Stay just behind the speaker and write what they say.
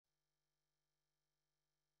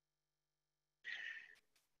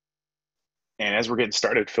And as we're getting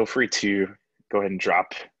started, feel free to go ahead and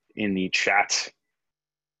drop in the chat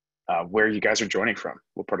where you guys are joining from,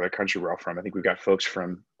 what part of the country we're all from. I think we've got folks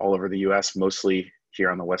from all over the US, mostly here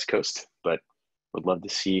on the West Coast, but would love to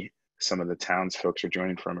see some of the towns folks are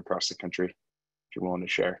joining from across the country, if you're willing to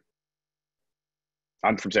share.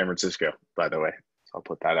 I'm from San Francisco, by the way, so I'll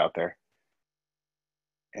put that out there.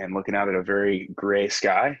 And looking out at a very gray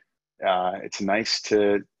sky, it's nice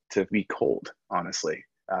to be cold, honestly,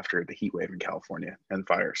 after the heat wave in California and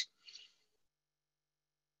fires.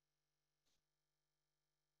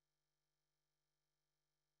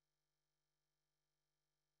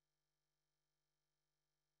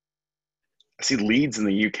 I see Leeds in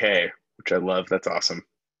the UK, which I love. That's awesome.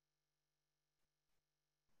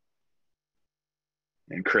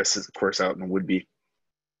 And Chris is, of course, out in the Woodby.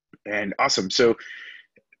 And awesome. So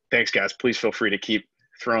thanks, guys. Please feel free to keep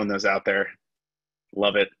throwing those out there.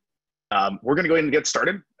 Love it. We're going to go ahead and get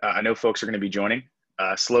started. I know folks are going to be joining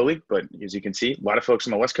slowly, but as you can see, a lot of folks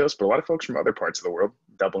on the West Coast, but a lot of folks from other parts of the world,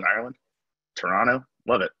 Dublin, Ireland, Toronto.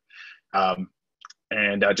 Love it.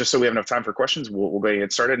 And just so we have enough time for questions, we'll go ahead and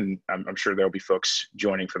get started. And I'm sure there'll be folks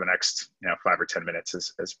joining for the next 5 or 10 minutes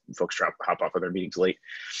as folks hop off of their meetings late.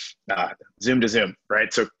 Zoom to Zoom,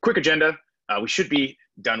 right? So quick agenda. We should be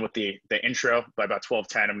done with the intro by about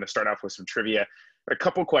 12:10. I'm going to start off with some trivia. A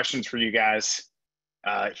couple questions for you guys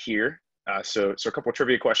here. So a couple of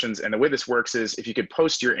trivia questions. And the way this works is if you could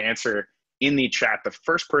post your answer in the chat, the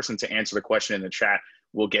first person to answer the question in the chat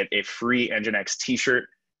will get a free NGINX t-shirt.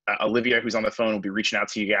 Olivia, who's on the phone, will be reaching out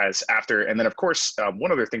to you guys after. And then, of course,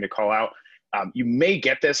 one other thing to call out, you may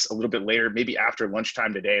get this a little bit later, maybe after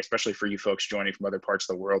lunchtime today, especially for you folks joining from other parts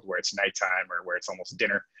of the world where it's nighttime or where it's almost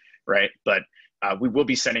dinner, right? But we will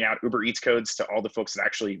be sending out Uber Eats codes to all the folks that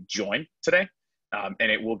actually join today,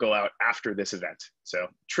 and it will go out after this event. So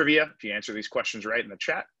trivia, if you answer these questions right in the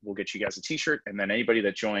chat, we'll get you guys a t-shirt, and then anybody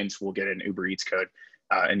that joins will get an Uber Eats code.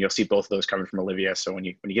 And you'll see both of those coming from Olivia. So when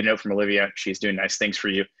you get a note from Olivia, she's doing nice things for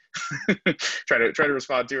you. try to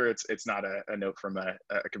respond to her. It's not a note from a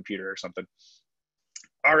computer or something.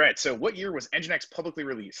 All right. So what year was NGINX publicly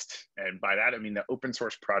released? And by that I mean the open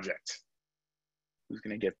source project. Who's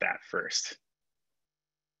going to get that first?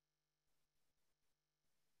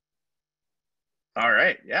 All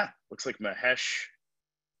right. Yeah. Looks like Mahesh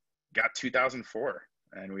got 2004,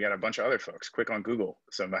 and we got a bunch of other folks. Quick on Google.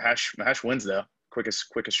 So Mahesh wins though.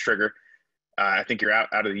 Quickest trigger. I think you're out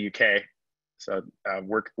of the UK, so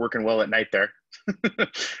working well at night there,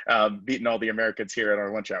 beating all the Americans here at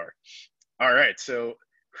our lunch hour. All right, so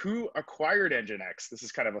who acquired NGINX? This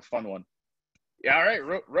is kind of a fun one. Yeah, all right,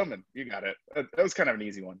 Roman, you got it. That was kind of an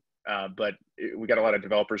easy one, but we got a lot of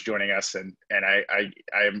developers joining us, and I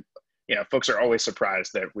am, folks are always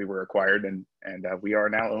surprised that we were acquired, and we are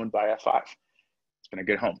now owned by F5. It's been a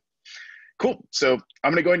good home. Cool. So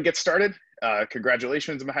I'm going to go ahead and get started.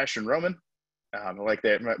 Congratulations, Mahesh and Roman. I like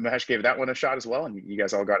that Mahesh gave that one a shot as well, and you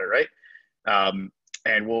guys all got it right.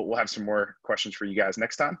 And we'll have some more questions for you guys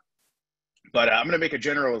next time. But I'm going to make a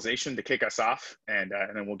generalization to kick us off, and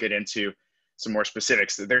then we'll get into some more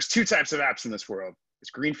specifics. There's two types of apps in this world. There's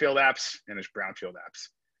greenfield apps and there's brownfield apps.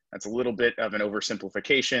 That's a little bit of an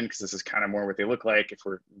oversimplification because this is kind of more what they look like if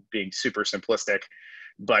we're being super simplistic.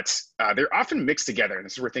 But they're often mixed together, and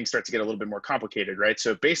this is where things start to get a little bit more complicated, right?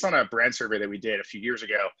 So based on a brand survey that we did a few years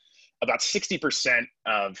ago, about 60%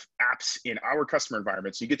 of apps in our customer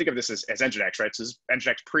environments, so you can think of this as NGINX, right? So this is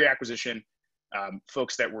NGINX pre-acquisition,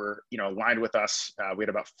 folks that were aligned with us. We had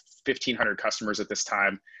about 1,500 customers at this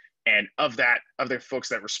time. And of the folks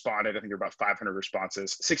that responded, I think there were about 500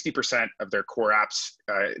 responses, 60% of their core apps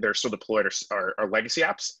that are still deployed are legacy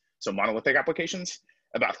apps, so monolithic applications.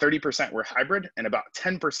 About 30% were hybrid, and about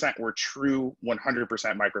 10% were true 100%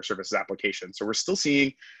 microservices applications. So we're still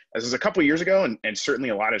seeing, as was a couple of years ago, and certainly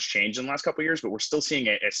a lot has changed in the last couple of years, but we're still seeing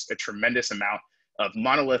a tremendous amount of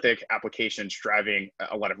monolithic applications driving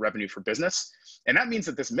a lot of revenue for business. And that means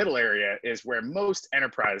that this middle area is where most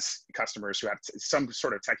enterprise customers who have some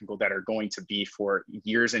sort of technical debt are going to be for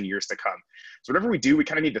years and years to come. So whatever we do, we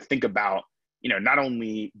kind of need to think about not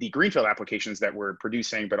only the greenfield applications that we're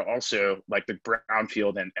producing, but also like the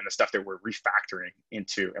brownfield and the stuff that we're refactoring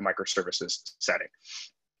into a microservices setting.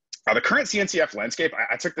 The current CNCF landscape,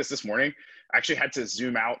 I took this morning. I actually had to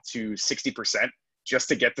zoom out to 60% just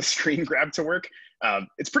to get the screen grab to work.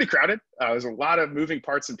 It's pretty crowded. There's a lot of moving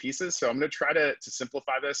parts and pieces. So I'm going to try to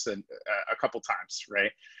simplify this a couple times,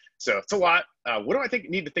 right? So it's a lot. What do I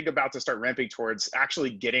need to think about to start ramping towards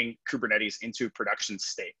actually getting Kubernetes into production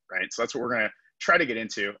state, right? So that's what we're going to try to get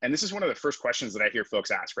into. And this is one of the first questions that I hear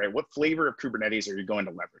folks ask, right? What flavor of Kubernetes are you going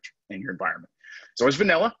to leverage in your environment? So it's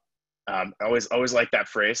vanilla. I always like that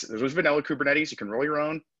phrase. There's vanilla Kubernetes. You can roll your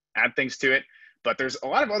own, add things to it, but there's a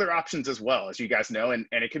lot of other options as well, as you guys know, and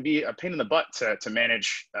it can be a pain in the butt to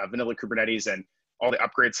manage vanilla Kubernetes and all the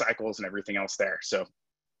upgrade cycles and everything else there. So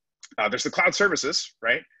there's the cloud services,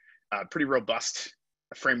 right? Pretty robust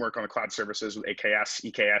framework on the cloud services with AKS,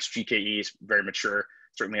 EKS, GKE is very mature.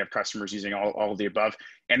 Certainly have customers using all of the above.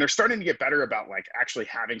 And they're starting to get better about like actually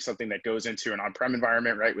having something that goes into an on-prem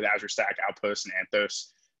environment, right? With Azure Stack, Outpost, and Anthos.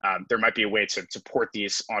 There might be a way to port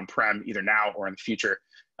these on-prem either now or in the future.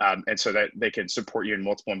 And so that they can support you in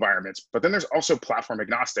multiple environments. But then there's also platform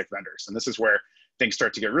agnostic vendors. And this is where things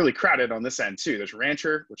start to get really crowded on this end too. There's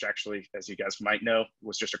Rancher, which actually, as you guys might know,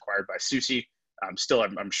 was just acquired by SUSE. Still,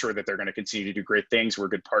 I'm sure that they're going to continue to do great things. We're a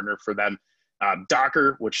good partner for them.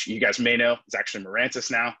 Docker, which you guys may know, is actually Mirantis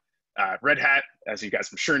now. Red Hat, as you guys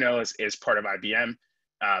I'm sure know, is part of IBM.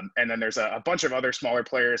 And then there's a bunch of other smaller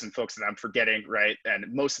players and folks that I'm forgetting, right? And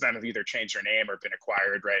most of them have either changed their name or been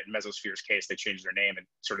acquired, right? In Mesosphere's case, they changed their name and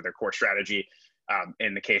sort of their core strategy.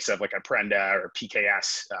 In the case of like Apprenda or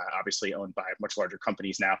PKS, obviously owned by much larger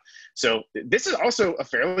companies now. So this is also a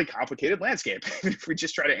fairly complicated landscape if we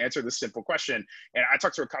just try to answer this simple question. And I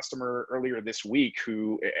talked to a customer earlier this week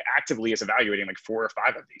who actively is evaluating like 4 or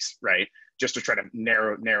 5 of these, right? Just to try to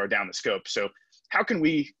narrow down the scope. So how can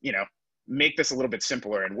we, make this a little bit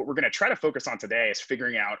simpler? And what we're going to try to focus on today is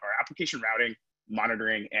figuring out our application routing,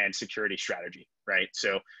 monitoring, and security strategy, right?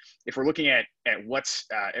 So if we're looking at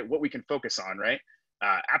what we can focus on, right?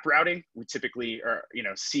 App routing, we typically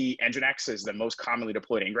see NGINX as the most commonly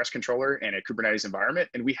deployed ingress controller in a Kubernetes environment,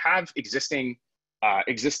 and we have existing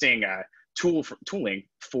tooling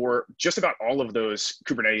for just about all of those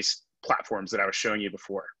Kubernetes platforms that I was showing you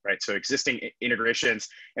before, right? So existing integrations,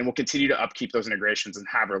 and we'll continue to upkeep those integrations and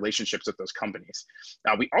have relationships with those companies.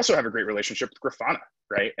 We also have a great relationship with Grafana,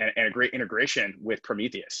 right? And a great integration with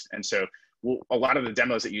Prometheus. And so a lot of the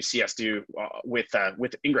demos that you see us do with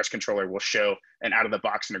Ingress Controller will show an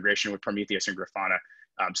out-of-the-box integration with Prometheus and Grafana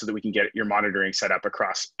so that we can get your monitoring set up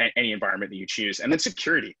across any environment that you choose. And then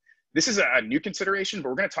security. This is a new consideration, but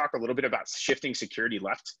we're going to talk a little bit about shifting security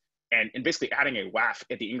left and basically adding a WAF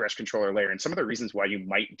at the Ingress Controller layer. And some of the reasons why you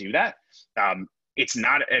might do that. It's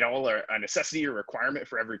not at all a necessity or requirement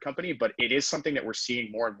for every company, but it is something that we're seeing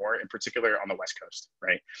more and more, in particular on the West Coast,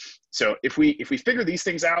 right? So if we figure these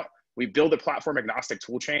things out, we build a platform agnostic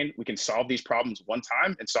tool chain, we can solve these problems one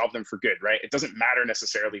time and solve them for good, right? It doesn't matter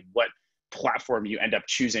necessarily what platform you end up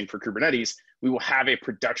choosing for Kubernetes. We will have a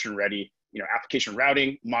production ready application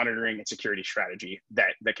routing, monitoring, and security strategy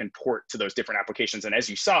that can port to those different applications. And as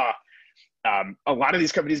you saw, a lot of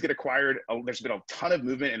these companies get acquired. There's been a ton of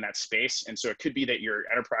movement in that space. And so it could be that your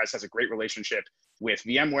enterprise has a great relationship with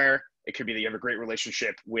VMware. It could be that you have a great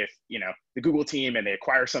relationship with the Google team, and they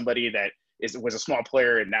acquire somebody that was a small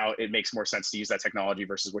player, and now it makes more sense to use that technology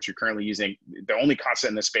versus what you're currently using. The only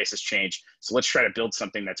constant in this space has changed. So let's try to build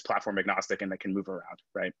something that's platform agnostic and that can move around,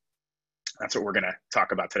 right? That's what we're going to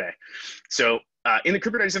talk about today. So in the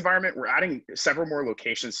Kubernetes environment, we're adding several more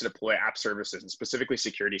locations to deploy app services and specifically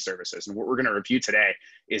security services. And what we're going to review today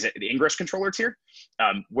is the Ingress Controller tier,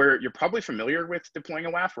 where you're probably familiar with deploying a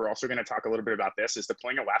WAF. We're also going to talk a little bit about this, is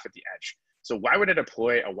deploying a WAF at the edge. So why would I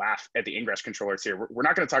deploy a WAF at the Ingress Controller tier? We're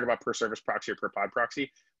not going to talk about per service proxy or per pod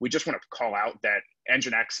proxy. We just want to call out that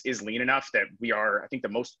NGINX is lean enough that we are, I think, the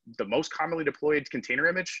most commonly deployed container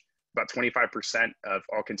image. About 25% of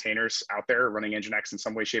all containers out there are running NGINX in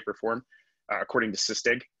some way, shape, or form, according to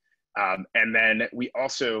Sysdig. And then we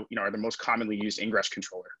also, are the most commonly used Ingress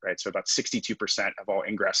controller, right? So about 62% of all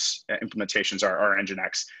Ingress implementations are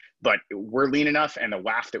NGINX. But we're lean enough, and the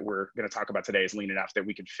WAF that we're going to talk about today is lean enough that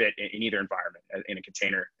we can fit in either environment, in a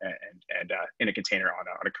container and in a container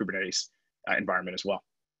on a Kubernetes environment as well.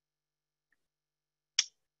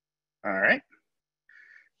 All right.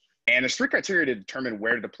 And there's 3 criteria to determine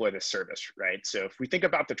where to deploy this service, right? So if we think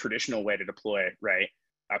about the traditional way to deploy, right,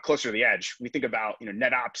 closer to the edge, we think about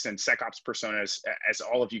NetOps and SecOps personas, as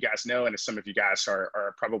all of you guys know, and as some of you guys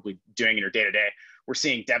are probably doing in your day-to-day. We're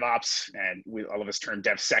seeing DevOps, and all of us term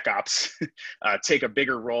DevSecOps, take a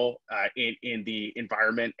bigger role in the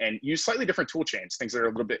environment and use slightly different tool chains, things that are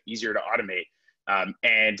a little bit easier to automate.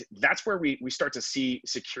 And that's where we start to see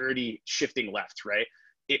security shifting left, right?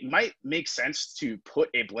 It might make sense to put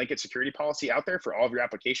a blanket security policy out there for all of your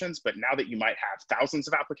applications, but now that you might have thousands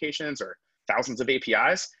of applications or thousands of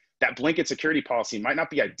APIs, that blanket security policy might not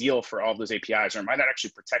be ideal for all of those APIs, or might not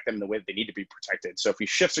actually protect them in the way that they need to be protected. So if we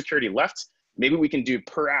shift security left, maybe we can do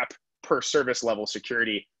per app, per service level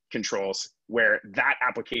security controls where that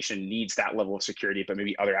application needs that level of security, but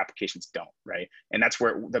maybe other applications don't, right? And that's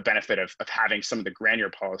where the benefit of having some of the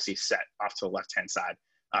granular policies set off to the left-hand side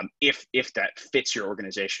if that fits your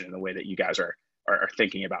organization in the way that you guys are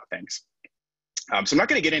thinking about things. So I'm not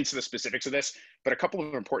going to get into the specifics of this, but a couple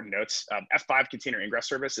of important notes. F5 Container Ingress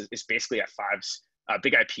Service is basically F5's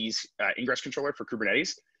Big IP's ingress controller for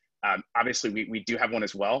Kubernetes. Obviously, we do have one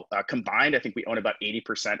as well. Combined, I think we own about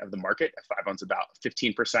 80% of the market. F5 owns about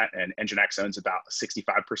 15%, and NGINX owns about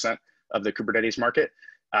 65% of the Kubernetes market.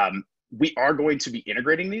 We are going to be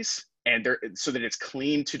integrating these, and so that it's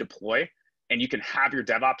clean to deploy, and you can have your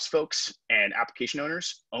DevOps folks and application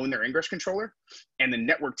owners own their ingress controller, and the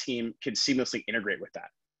network team can seamlessly integrate with that.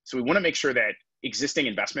 So we want to make sure that existing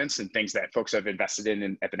investments and things that folks have invested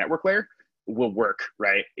in at the network layer will work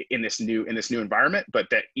right in this new environment, but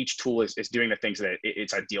that each tool is doing the things that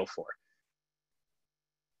it's ideal for.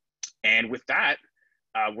 And with that,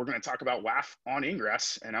 we're going to talk about WAF on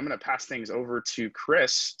Ingress, and I'm going to pass things over to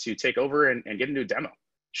Chris to take over and get into a demo,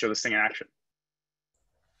 show this thing in action.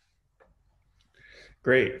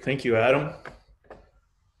 Great, thank you, Adam.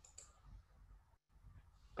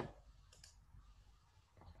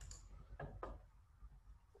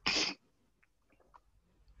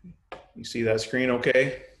 You see that screen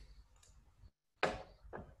okay?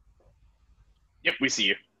 Yep, we see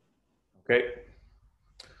you. Okay.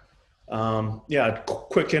 Yeah,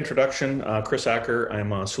 quick introduction. Chris Acker.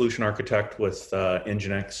 I'm a solution architect with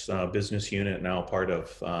NGINX business unit, now part of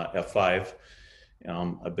F5.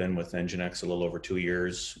 I've been with NGINX a little over 2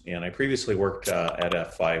 years, and I previously worked at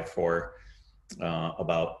F5 for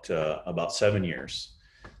about 7 years.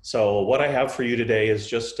 So what I have for you today is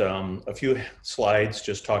just a few slides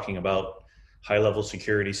just talking about high-level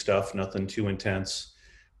security stuff, nothing too intense,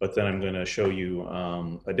 but then I'm going to show you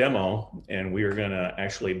a demo, and we are going to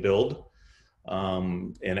actually build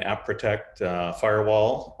an App Protect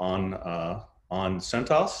firewall on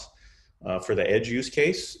CentOS for the edge use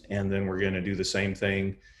case, and then we're going to do the same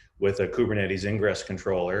thing with a Kubernetes Ingress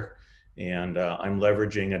Controller, and I'm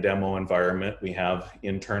leveraging a demo environment we have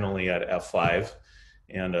internally at F5.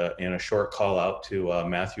 And a short call out to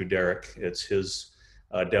Matthew Derrick. It's his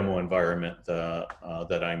demo environment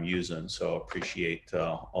that I'm using, so appreciate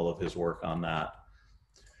all of his work on that.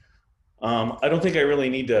 I don't think I really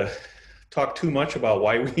need to talk too much about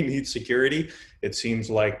why we need security. It seems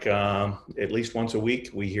like at least once a week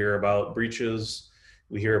we hear about breaches,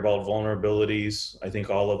 we hear about vulnerabilities. I think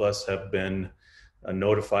all of us have been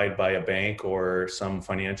notified by a bank or some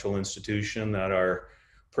financial institution that our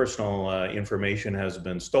personal information has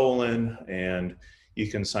been stolen, and you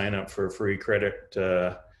can sign up for free credit,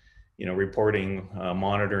 reporting,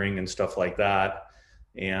 monitoring, and stuff like that.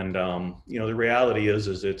 And the reality is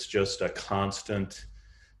it's just a constant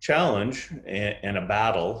challenge and a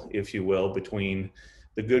battle, if you will, between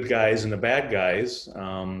the good guys and the bad guys.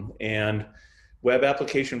 And web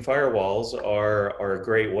application firewalls are a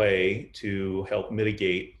great way to help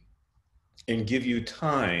mitigate and give you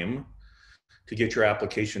time to get your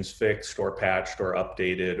applications fixed or patched or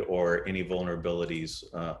updated or any vulnerabilities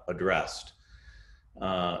addressed.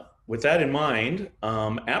 With that in mind,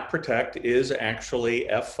 App Protect is actually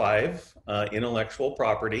F5 intellectual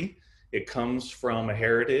property. It comes from a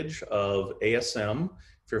heritage of ASM.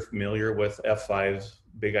 If you're familiar with F5's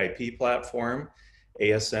Big IP platform,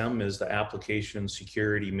 ASM is the Application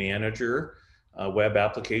Security Manager, web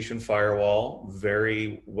application firewall,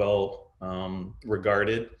 very well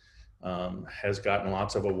regarded. Has gotten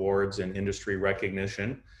lots of awards and industry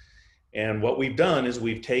recognition. And what we've done is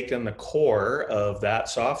we've taken the core of that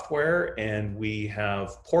software and we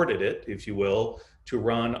have ported it, if you will, to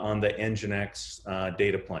run on the NGINX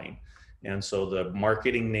data plane. And so the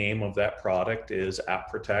marketing name of that product is App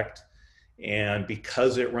Protect. And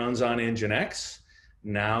because it runs on NGINX,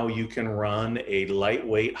 now you can run a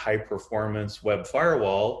lightweight, high performance web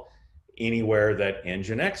firewall anywhere that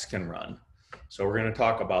NGINX can run. So we're going to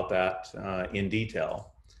talk about that in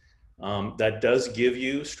detail. That does give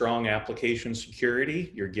you strong application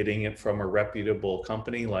security. You're getting it from a reputable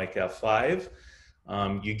company like F5.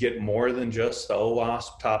 You get more than just the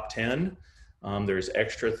OWASP top 10. There's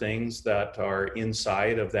extra things that are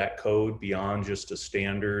inside of that code beyond just a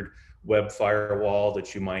standard web firewall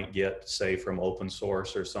that you might get, say, from open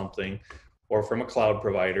source or something, or from a cloud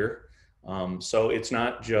provider. So it's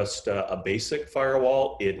not just a basic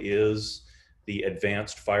firewall, it is the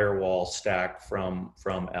advanced firewall stack from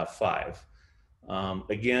F5.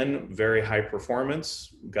 Again, very high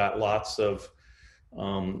performance, got lots of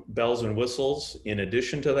bells and whistles in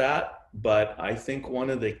addition to that, but I think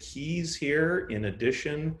one of the keys here, in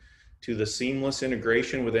addition to the seamless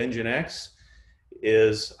integration with NGINX,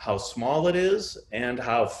 is how small it is and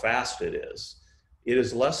how fast it is. It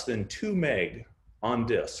is less than 2 meg on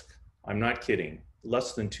disk. I'm not kidding,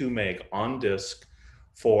 less than 2 meg on disk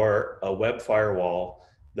for a web firewall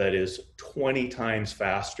that is 20 times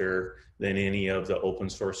faster than any of the open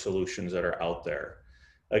source solutions that are out there.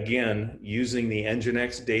 Again, using the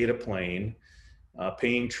NGINX data plane,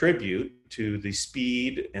 paying tribute to the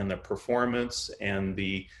speed and the performance and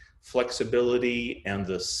the flexibility and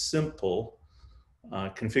the simple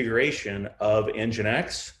configuration of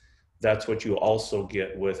NGINX. That's what you also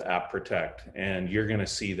get with App Protect, and you're going to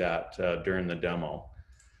see that during the demo.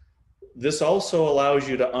 This also allows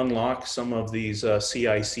you to unlock some of these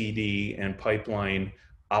CI/CD and pipeline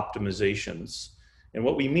optimizations. And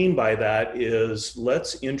what we mean by that is,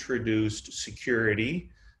 let's introduce security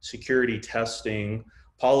testing,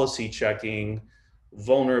 policy checking,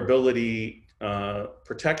 vulnerability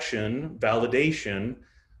protection, validation.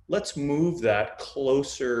 Let's move that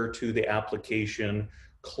closer to the application,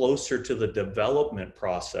 closer to the development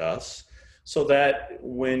process, so that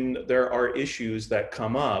when there are issues that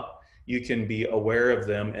come up, you can be aware of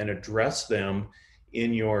them and address them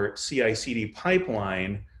in your CI/CD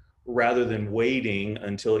pipeline, rather than waiting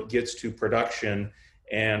until it gets to production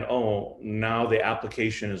and, oh, now the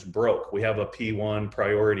application is broke. We have a P1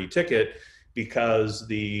 priority ticket because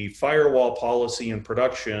the firewall policy in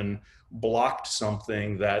production blocked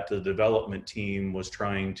something that the development team was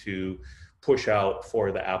trying to push out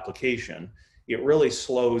for the application. It really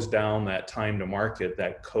slows down that time to market,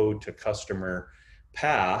 that code to customer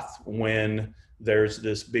path, when there's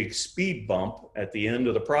this big speed bump at the end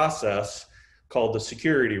of the process called the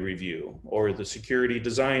security review, or the security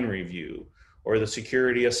design review, or the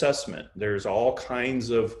security assessment. There's all kinds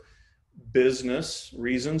of business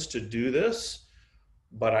reasons to do this,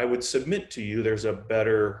 but I would submit to you there's a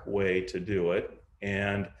better way to do it.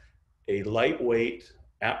 And a lightweight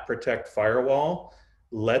App Protect firewall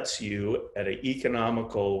lets you, at an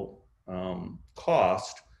economical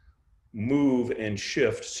cost, move and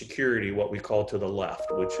shift security, what we call to the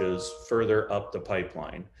left, which is further up the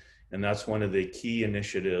pipeline. And that's one of the key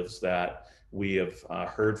initiatives that we have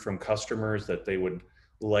heard from customers, that they would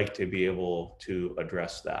like to be able to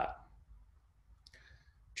address that.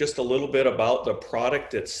 Just a little bit about the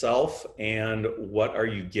product itself and what are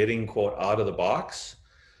you getting, quote, out of the box.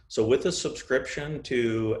 So with a subscription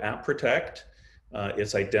to App Protect,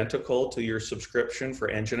 it's identical to your subscription for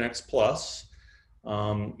NGINX Plus.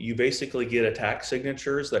 You basically get attack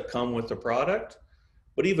signatures that come with the product,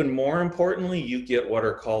 but even more importantly, you get what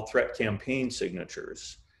are called threat campaign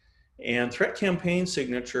signatures. And threat campaign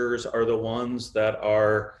signatures are the ones that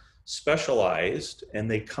are specialized, and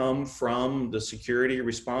they come from the security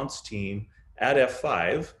response team at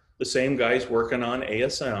F5, the same guys working on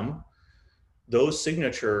ASM. Those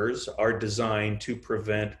signatures are designed to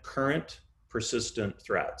prevent current persistent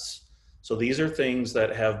threats. So these are things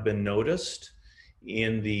that have been noticed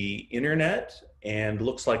in the internet and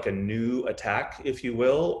looks like a new attack, if you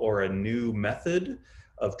will, or a new method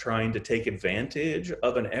of trying to take advantage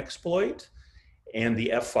of an exploit. And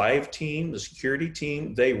the F5 team, the security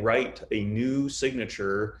team, they write a new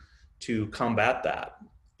signature to combat that.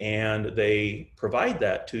 And they provide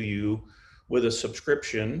that to you with a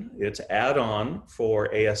subscription. It's add-on for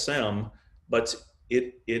ASM, but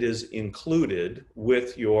it is included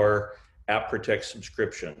with your App Protect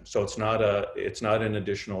subscription. So it's not an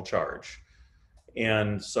additional charge.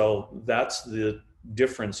 And so that's the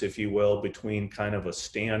difference, if you will, between kind of a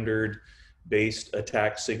standard based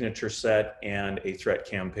attack signature set and a threat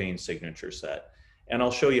campaign signature set. And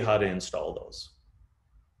I'll show you how to install those.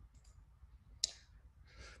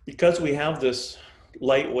 Because we have this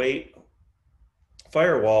lightweight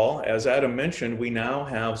firewall, as Adam mentioned, we now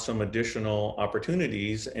have some additional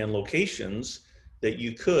opportunities and locations that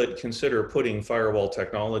you could consider putting firewall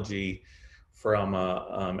technology from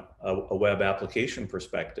a web application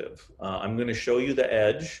perspective. I'm going to show you the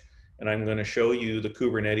edge, and I'm going to show you the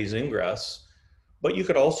Kubernetes Ingress, but you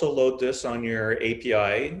could also load this on your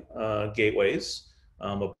API gateways.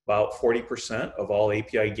 About 40% of all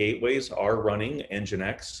API gateways are running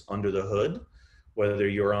NGINX under the hood, whether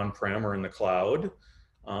you're on-prem or in the cloud.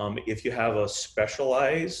 If you have a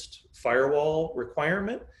specialized firewall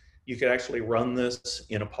requirement, you could actually run this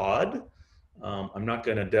in a pod. I'm not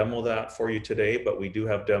going to demo that for you today, but we do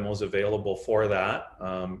have demos available for that,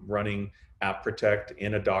 running App Protect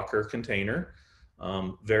in a Docker container.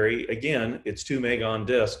 Again, it's 2 meg on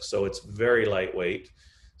disk, so it's very lightweight.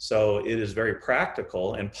 So it is very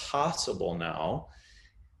practical and possible now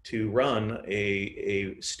to run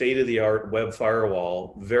a state-of-the-art web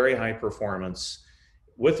firewall, very high performance,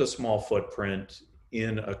 with a small footprint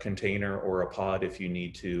in a container or a pod if you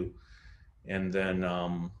need to. And then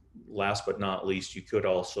last but not least, you could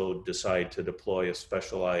also decide to deploy a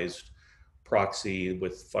specialized proxy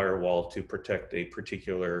with firewall to protect a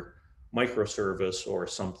particular microservice or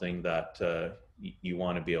something that you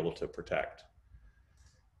want to be able to protect.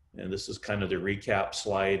 And this is kind of the recap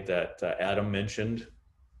slide that Adam mentioned.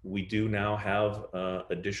 We do now have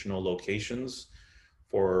additional locations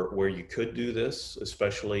for where you could do this,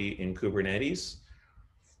 especially in Kubernetes.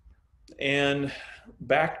 And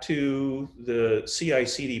back to the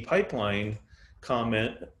CI/CD pipeline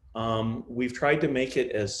comment, we've tried to make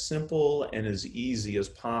it as simple and as easy as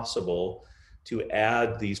possible to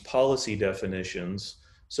add these policy definitions.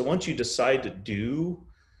 So once you decide to do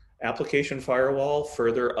application firewall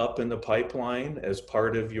further up in the pipeline as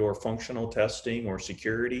part of your functional testing or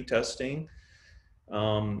security testing,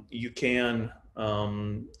 you can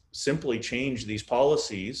simply change these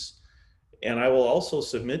policies. And I will also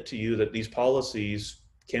submit to you that these policies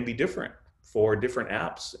can be different for different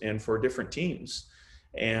apps and for different teams,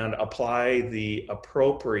 and apply the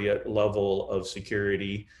appropriate level of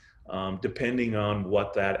security depending on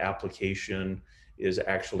what that application is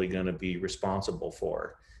actually going to be responsible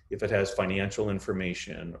for. If it has financial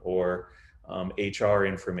information or HR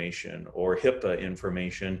information or HIPAA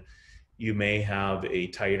information, you may have a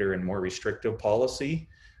tighter and more restrictive policy,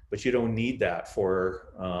 but you don't need that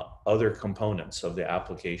for other components of the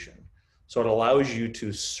application. So it allows you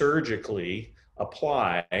to surgically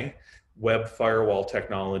apply web firewall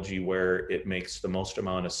technology where it makes the most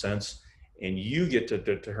amount of sense, and you get to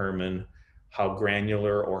determine how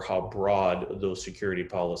granular or how broad those security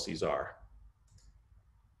policies are.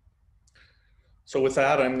 So with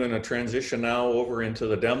that, I'm going to transition now over into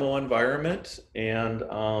the demo environment, and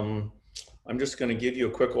I'm just going to give you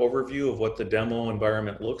a quick overview of what the demo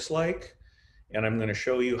environment looks like, and I'm going to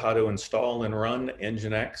show you how to install and run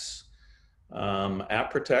NGINX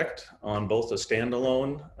App Protect on both a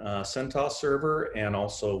standalone CentOS server and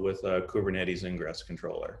also with a Kubernetes Ingress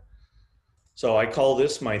Controller. So I call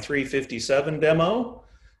this my 357 demo.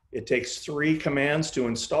 It takes 3 commands to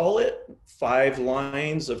install it, 5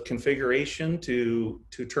 lines of configuration to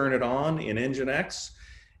turn it on in NGINX,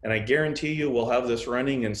 and I guarantee you we'll have this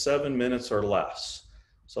running in 7 minutes or less.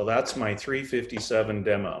 So that's my 357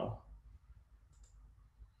 demo.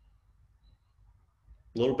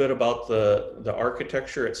 A little bit about the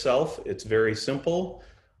architecture itself. It's very simple.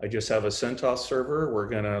 I just have a CentOS server. We're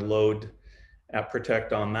going to load App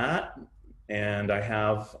Protect on that. And I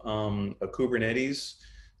have a Kubernetes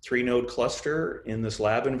 3-node cluster in this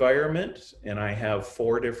lab environment. And I have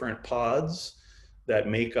 4 different pods that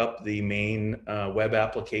make up the main web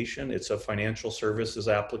application. It's a financial services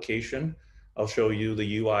application. I'll show you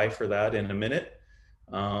the UI for that in a minute.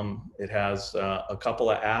 It has a couple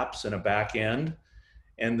of apps and a back end.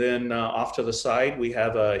 And then off to the side, we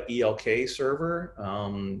have a ELK server.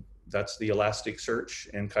 That's the Elasticsearch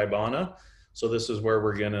and Kibana. So this is where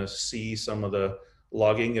we're going to see some of the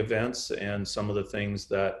logging events and some of the things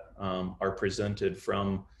that are presented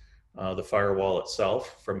from the firewall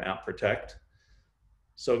itself, from App Protect.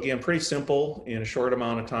 So again, pretty simple in a short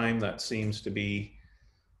amount of time. That seems to be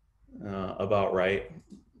about right.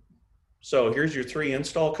 So here's your 3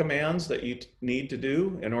 install commands that you need to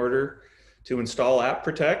do in order to install App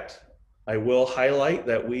Protect. I will highlight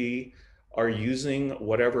that we are using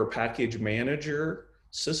whatever package manager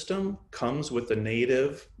system comes with the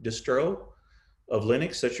native distro of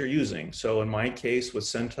Linux that you're using. So in my case with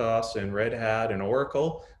CentOS and Red Hat and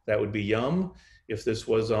Oracle, that would be Yum. If this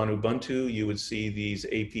was on Ubuntu, you would see these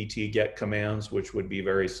apt get commands, which would be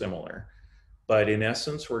very similar. But in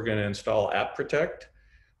essence, we're going to install App Protect.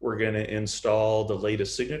 We're going to install the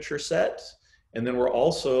latest signature set. And then we're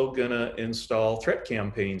also going to install threat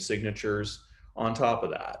campaign signatures on top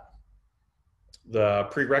of that. The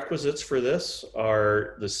prerequisites for this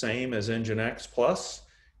are the same as NGINX Plus.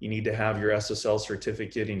 You need to have your SSL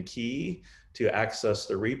certificate and key to access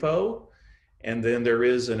the repo. And then there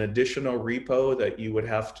is an additional repo that you would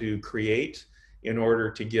have to create in order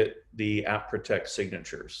to get the App Protect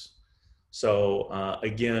signatures. So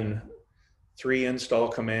again, 3 install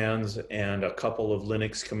commands and a couple of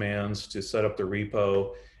Linux commands to set up the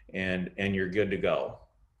repo, and you're good to go.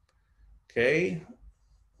 Okay,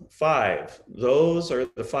 5. Those are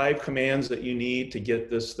the 5 commands that you need to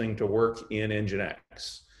get this thing to work in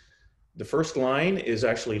NGINX. The first line is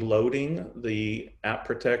actually loading the App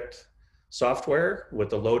Protect software with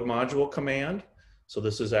the load module command. So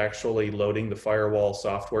this is actually loading the firewall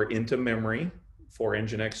software into memory for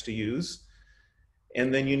NGINX to use.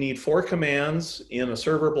 And then you need 4 commands in a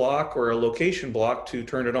server block or a location block to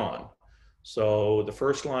turn it on. So the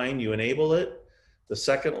first line, you enable it. The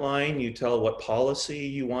second line, you tell what policy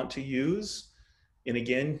you want to use. And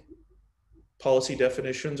again, policy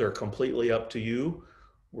definitions are completely up to you.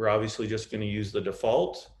 We're obviously just going to use the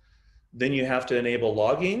default. Then you have to enable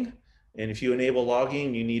logging. And if you enable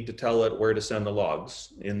logging, you need to tell it where to send the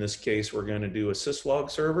logs. In this case, we're going to do a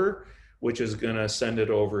syslog server, which is going to send it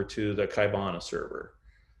over to the Kibana server.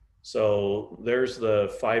 So there's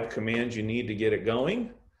the 5 commands you need to get it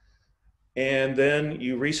going. And then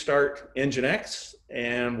you restart NGINX,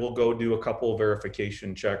 and we'll go do a couple of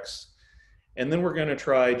verification checks. And then we're going to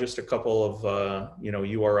try just a couple of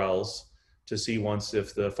URLs to see once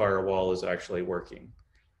if the firewall is actually working.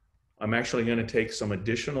 I'm actually going to take some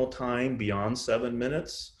additional time beyond 7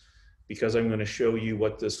 minutes because I'm going to show you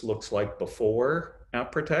what this looks like before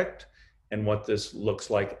App Protect and what this looks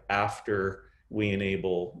like after we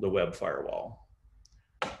enable the web firewall.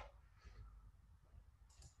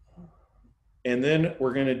 And then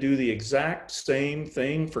we're going to do the exact same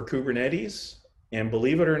thing for Kubernetes. And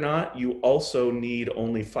believe it or not, you also need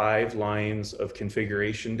only 5 lines of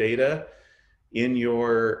configuration data in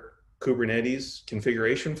your Kubernetes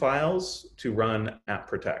configuration files to run app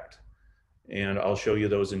protect. And I'll show you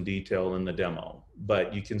those in detail in the demo.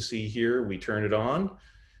 But you can see here, we turn it on,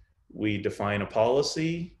 we define a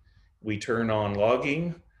policy, we turn on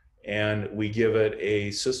logging, and we give it a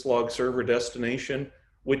syslog server destination,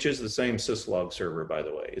 which is the same syslog server, by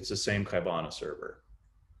the way. It's the same Kibana server.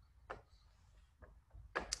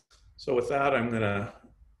 So with that, I'm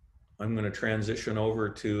gonna transition over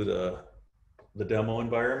to the demo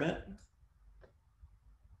environment.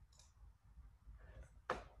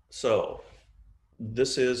 So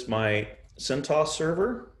this is my CentOS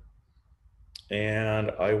server,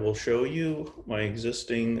 and I will show you my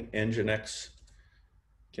existing NGINX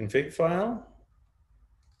config file,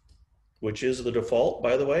 which is the default,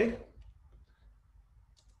 by the way.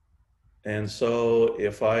 And so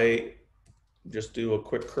if I just do a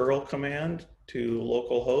quick curl command to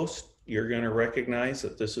localhost, you're going to recognize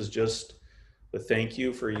that this is just the thank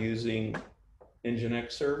you for using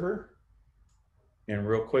NGINX server. And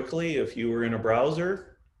real quickly, if you were in a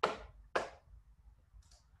browser,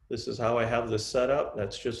 this is how I have this set up.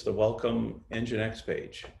 That's just the welcome NGINX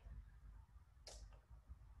page.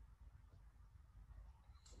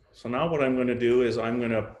 So now what I'm going to do is I'm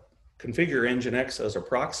going to configure NGINX as a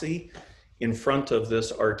proxy in front of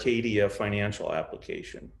this Arcadia financial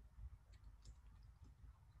application.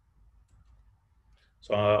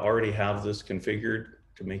 So I already have this configured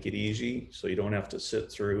to make it easy, so you don't have to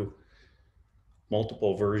sit through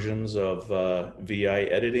multiple versions of VI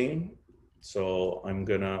editing. So I'm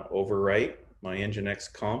gonna overwrite my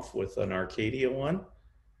NGINX conf with an Arcadia one.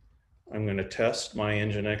 I'm gonna test my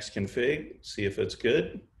NGINX config, see if it's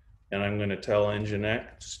good. And I'm gonna tell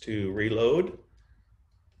NGINX to reload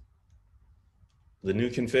the new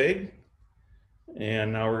config.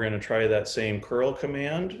 And now we're gonna try that same curl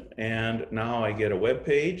command. And now I get a web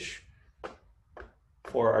page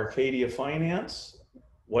for Arcadia Finance.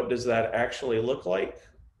 What does that actually look like?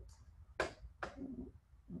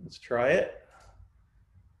 Let's try it.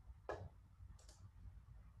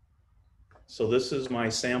 So this is my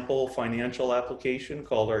sample financial application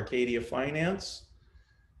called Arcadia Finance.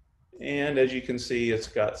 And as you can see, it's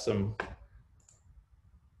got some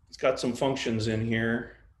functions in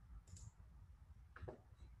here.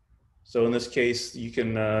 So in this case, you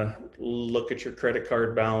can look at your credit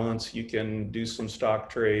card balance, you can do some stock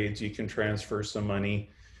trades, you can transfer some money.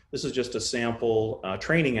 This is just a sample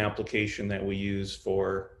training application that we use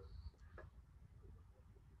for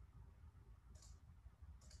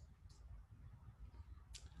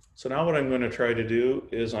So now what I'm going to try to do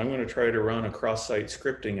is I'm going to try to run a cross-site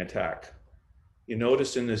scripting attack. You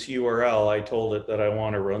notice in this URL, I told it that I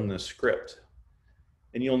want to run this script.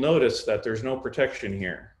 And you'll notice that there's no protection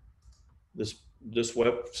here. This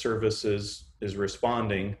web service is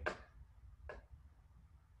responding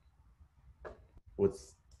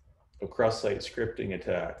with a cross-site scripting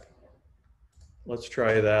attack. Let's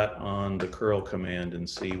try that on the curl command and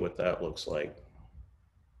see what that looks like.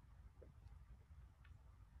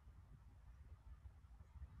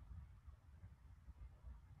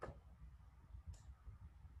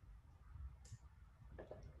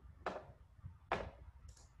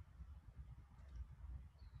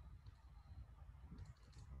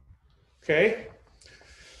 Okay,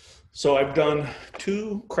 so I've done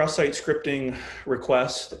 2 cross-site scripting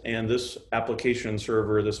requests, and this application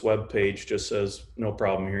server, this web page just says, no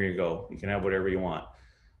problem, here you go. You can have whatever you want.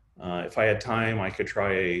 If I had time, I could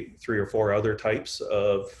try 3 or 4 other types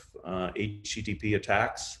of HTTP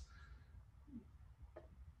attacks.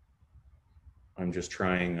 I'm just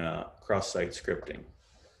trying cross-site scripting.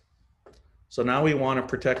 So now we want to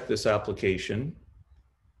protect this application.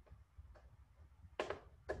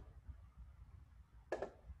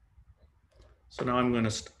 So now I'm going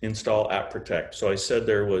to install apt protect. So I said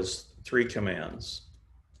there was 3 commands.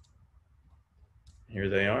 Here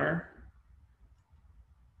they are.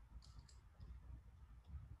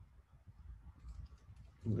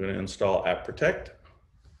 I'm going to install apt protect.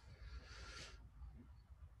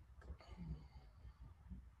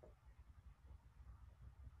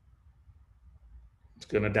 It's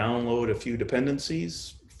going to download a few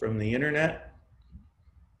dependencies from the internet.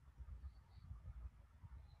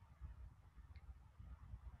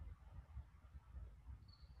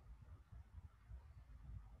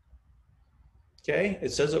 Okay,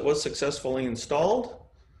 it says it was successfully installed.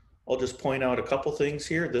 I'll just point out a couple things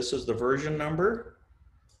here. This is the version number.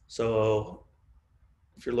 So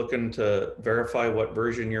if you're looking to verify what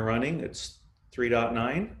version you're running, it's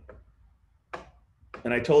 3.9.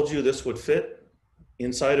 And I told you this would fit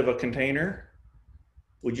inside of a container.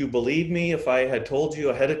 Would you believe me if I had told you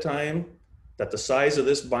ahead of time that the size of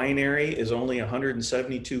this binary is only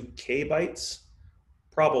 172 kbytes?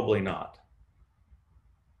 Probably not.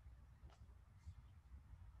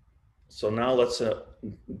 So now let's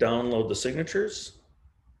download the signatures.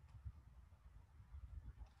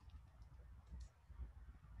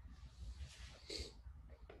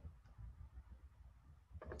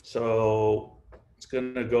 So it's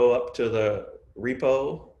going to go up to the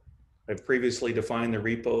repo. I've previously defined the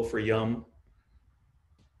repo for yum.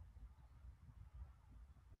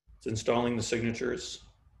 It's installing the signatures.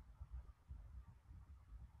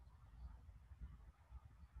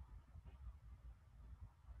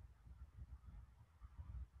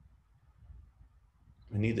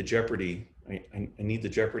 I need the Jeopardy. I need the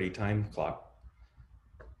Jeopardy time clock.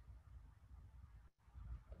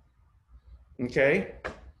 Okay.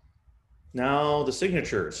 Now the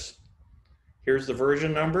signatures. Here's the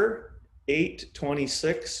version number,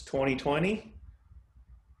 8/26/2020.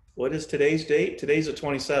 What is today's date? Today's the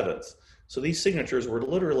 27th. So these signatures were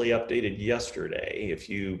literally updated yesterday, if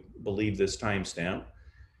you believe this timestamp.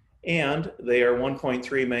 And they are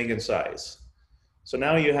 1.3 meg in size. So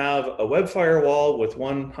now you have a web firewall with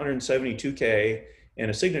 172K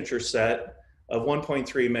and a signature set of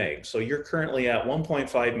 1.3 meg. So you're currently at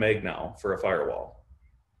 1.5 meg now for a firewall.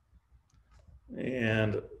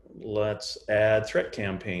 And let's add threat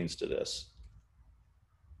campaigns to this.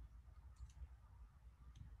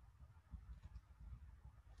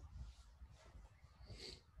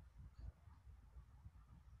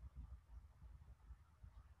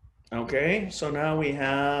 Okay, so now we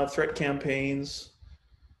have threat campaigns.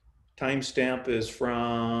 Timestamp is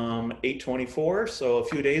from 8/24, so a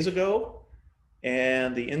few days ago.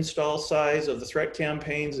 And the install size of the threat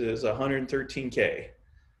campaigns is 113K.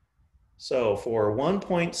 So for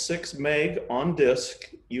 1.6 meg on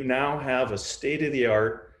disk, you now have a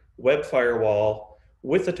state-of-the-art web firewall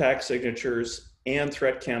with attack signatures and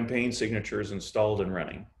threat campaign signatures installed and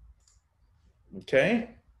running.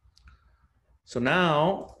 Okay, so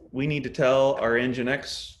now we need to tell our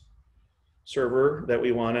NGINX server that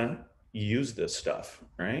we want to use this stuff,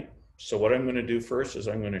 right? So what I'm going to do first is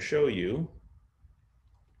I'm going to show you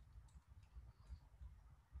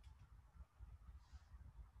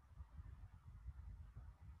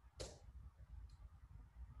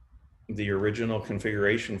the original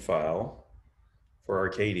configuration file for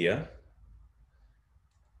Arcadia.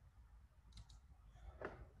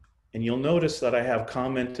 And you'll notice that I have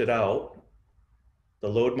commented out the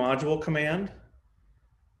load module command,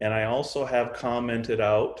 and I also have commented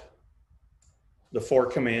out the 4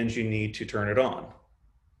 commands you need to turn it on,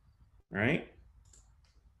 right?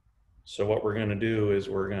 So what we're going to do is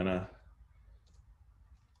we're going to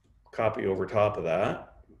copy over top of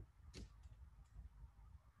that.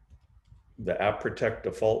 The apt protect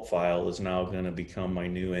default file is now going to become my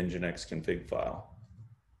new NGINX config file.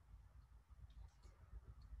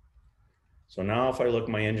 So now if I look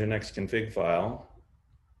my NGINX config file,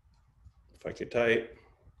 if I could type,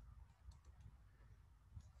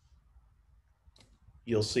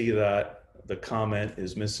 you'll see that the comment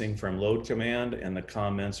is missing from load command and the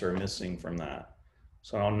comments are missing from that.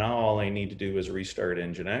 So now all I need to do is restart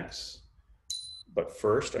NGINX. But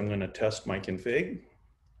first I'm going to test my config.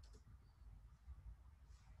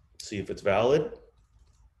 See if it's valid.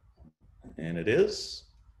 And it is.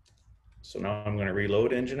 So now I'm going to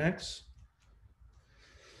reload NGINX.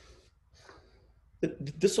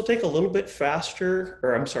 This will take a little bit faster,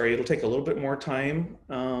 or I'm sorry, it'll take a little bit more time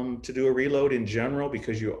to do a reload in general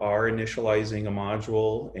because you are initializing a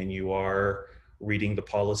module and you are reading the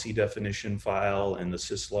policy definition file and the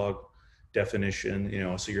syslog definition, you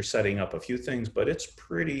know, so you're setting up a few things, but it's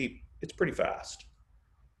pretty fast.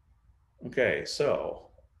 Okay,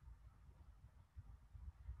 so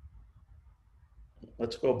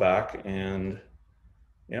let's go back and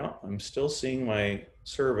Yeah, I'm still seeing my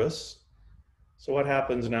service. So what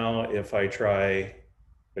happens now if I try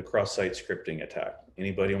the cross-site scripting attack?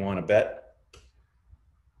 Anybody want to bet?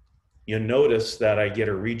 You'll notice that I get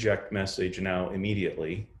a reject message now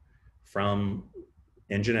immediately from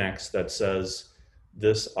NGINX that says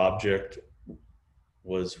this object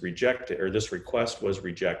was rejected, or this request was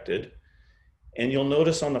rejected. And you'll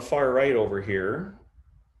notice on the far right over here,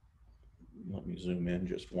 let me zoom in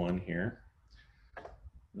just one here,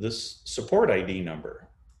 this support ID number.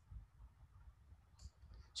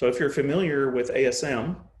 So if you're familiar with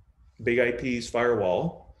ASM, Big IP's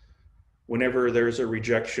firewall, whenever there's a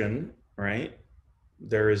rejection, right,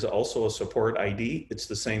 there is also a support ID. It's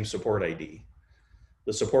the same support ID.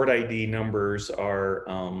 The support ID numbers are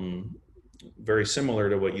very similar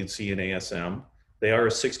to what you'd see in ASM. They are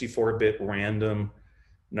a 64-bit random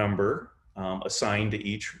number assigned to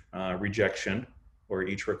each rejection or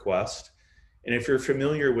each request. And if you're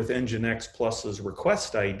familiar with NGINX Plus's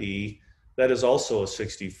request ID, that is also a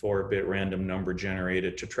 64-bit random number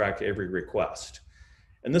generated to track every request.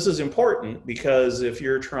 And this is important because if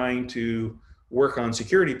you're trying to work on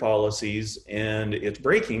security policies and it's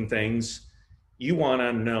breaking things, you want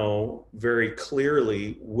to know very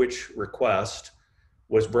clearly which request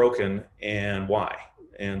was broken and why.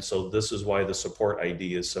 And so this is why the support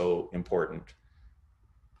ID is so important.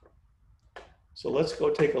 So let's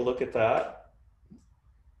go take a look at that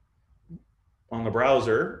on the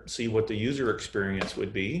browser, see what the user experience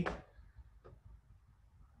would be.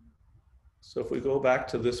 So if we go back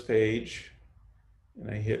to this page and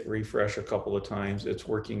I hit refresh a couple of times, it's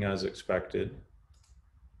working as expected.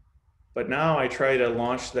 But now I try to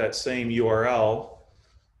launch that same URL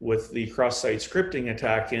with the cross-site scripting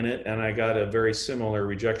attack in it, and I got a very similar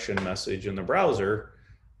rejection message in the browser.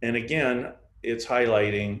 And again, it's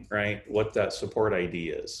highlighting, right, what that support ID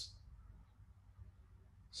is.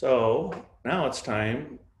 So now it's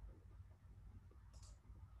time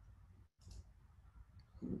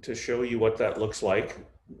to show you what that looks like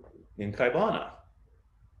in Kibana.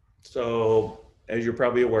 So as you're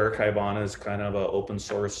probably aware, Kibana is kind of an open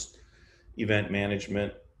source event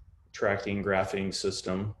management tracking graphing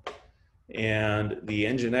system. And the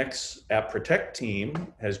NGINX App Protect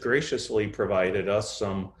team has graciously provided us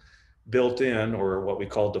some built-in, or what we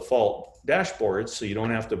call default, dashboards, so you don't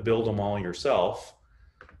have to build them all yourself.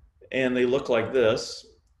 And they look like this.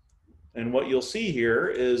 And what you'll see here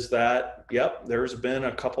is that, yep, there's been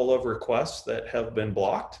a couple of requests that have been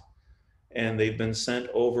blocked, and they've been sent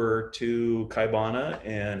over to Kibana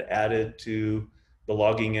and added to the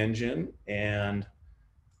logging engine, and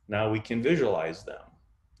now we can visualize them.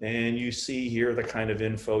 And you see here the kind of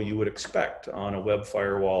info you would expect on a web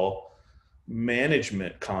firewall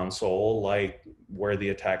management console, like where the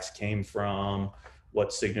attacks came from,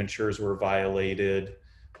 what signatures were violated,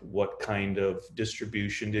 what kind of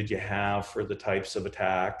distribution did you have for the types of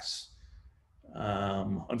attacks.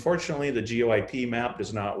 Unfortunately, the GeoIP map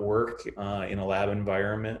does not work in a lab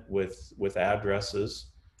environment with addresses.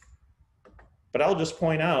 But I'll just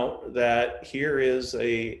point out that here is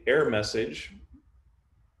an error message.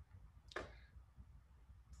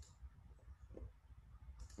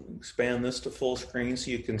 Expand this to full screen so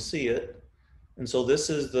you can see it. And so this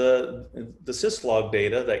is the syslog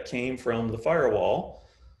data that came from the firewall.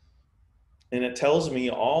 And it tells me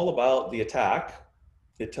all about the attack.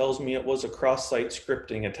 It tells me it was a cross-site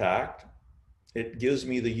scripting attack. It gives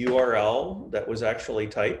me the URL that was actually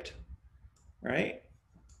typed, right?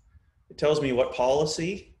 It tells me what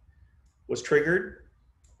policy was triggered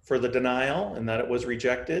for the denial and that it was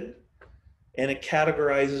rejected. And it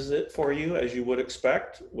categorizes it for you as you would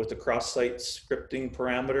expect, with the cross-site scripting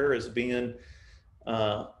parameter as being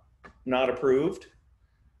not approved.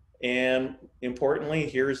 And importantly,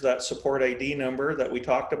 here's that support ID number that we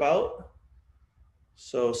talked about.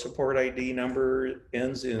 So support ID number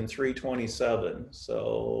ends in 327.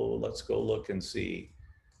 So let's go look and see.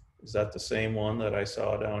 Is that the same one that I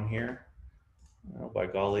saw down here? Oh, by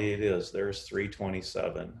golly, it is. There's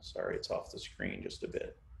 327. Sorry, it's off the screen just a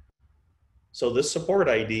bit. So this support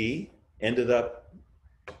ID ended up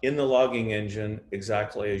in the logging engine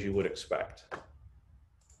exactly as you would expect.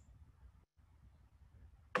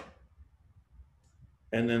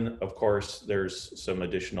 And then, of course, there's some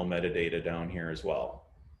additional metadata down here as well.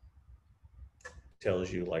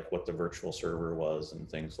 Tells you like what the virtual server was and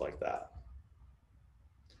things like that.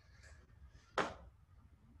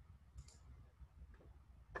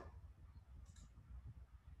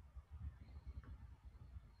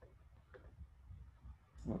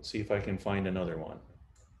 Let's see if I can find another one.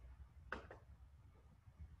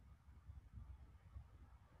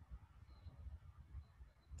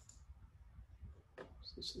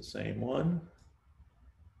 Is this the same one?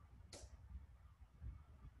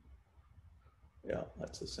 Yeah,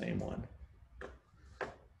 that's the same one.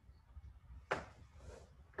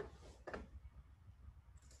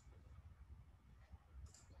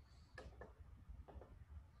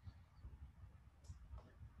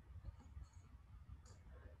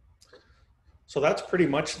 So that's pretty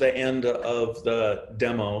much the end of the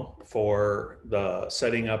demo for the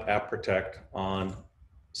setting up App Protect on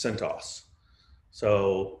CentOS.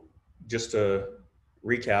 So just to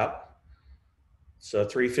recap, it's a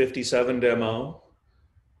 357 demo,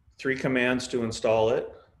 3 commands to install it,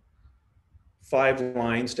 5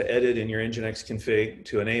 lines to edit in your NGINX config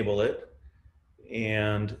to enable it,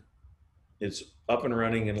 and it's up and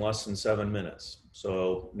running in less than 7 minutes.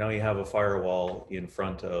 So now you have a firewall in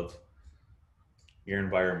front of your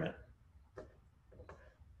environment.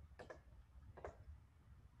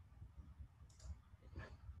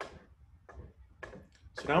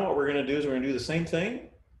 So now what we're going to do is we're going to do the same thing,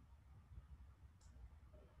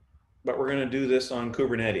 but we're going to do this on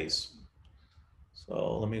Kubernetes.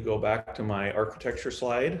 So let me go back to my architecture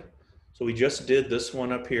slide. So we just did this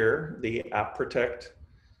one up here, the App Protect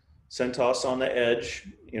CentOS on the edge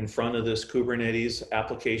in front of this Kubernetes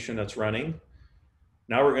application that's running.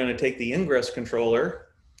 Now we're going to take the Ingress controller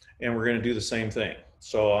and we're going to do the same thing.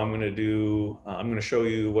 So I'm going to show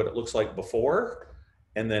you what it looks like before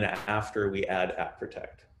and then after we add App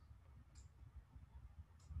Protect.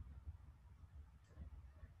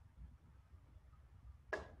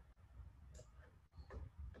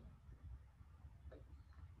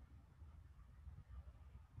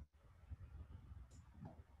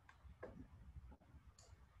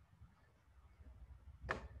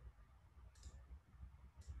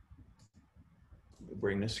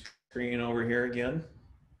 Bring the screen over here again.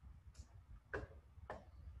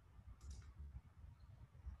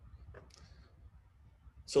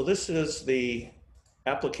 So this is the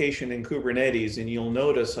application in Kubernetes, and you'll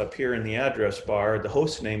notice up here in the address bar, the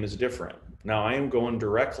host name is different. Now I am going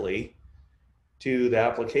directly to the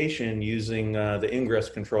application using the Ingress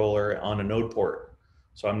controller on a node port.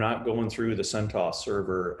 So I'm not going through the CentOS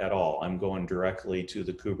server at all. I'm going directly to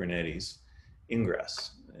the Kubernetes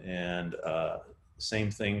Ingress. And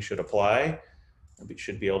same thing should apply. We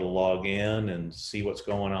should be able to log in and see what's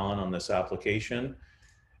going on this application.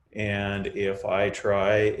 And if I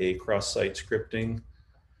try a cross-site scripting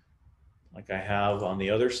like I have on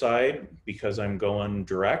the other side, because I'm going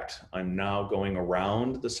direct, I'm now going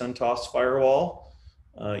around the CentOS firewall.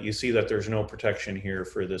 You see that there's no protection here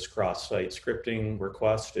for this cross-site scripting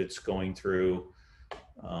request. It's going through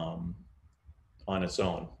on its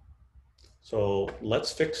own. So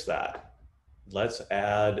let's fix that. Let's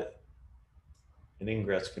add an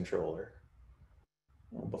ingress controller.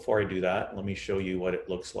 Well, before I do that, let me show you what it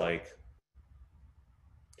looks like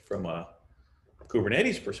from a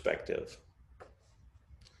Kubernetes perspective.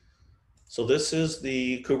 So this is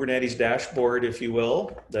the Kubernetes dashboard, if you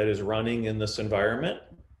will, that is running in this environment.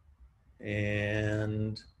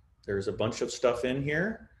 And there's a bunch of stuff in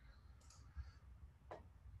here.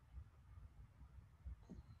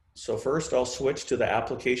 So first I'll switch to the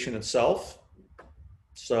application itself.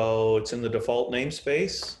 So it's in the default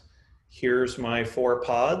namespace. Here's my 4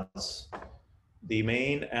 pods, the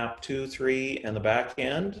main, app 2, 3, and the back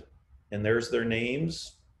end. And there's their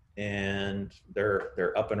names, and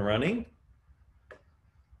they're up and running.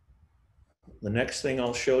 The next thing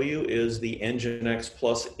I'll show you is the NGINX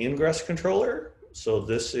plus ingress controller. So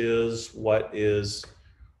this is what is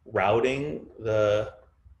routing the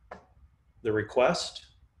request.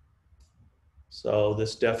 So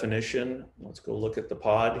this definition, let's go look at the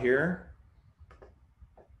pod here.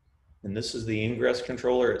 And this is the ingress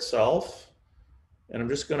controller itself. And I'm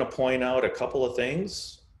just going to point out a couple of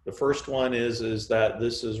things. The first one is that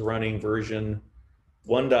this is running version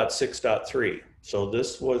 1.6.3. So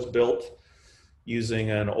this was built using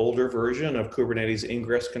an older version of Kubernetes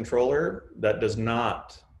Ingress Controller that does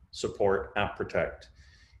not support App Protect.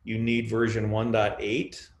 You need version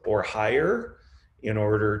 1.8 or higher in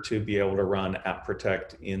order to be able to run App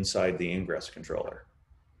Protect inside the Ingress Controller.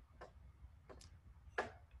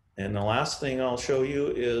 And the last thing I'll show you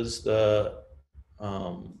is the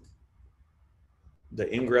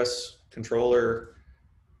Ingress Controller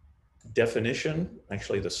definition,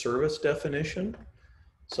 actually the service definition.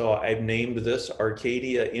 So I've named this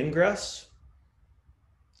Arcadia Ingress.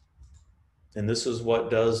 And this is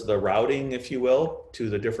what does the routing, if you will, to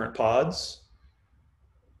the different pods.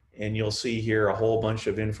 And you'll see here a whole bunch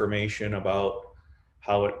of information about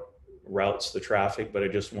how it routes the traffic, but I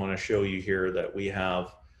just want to show you here that we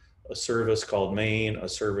have a service called main, a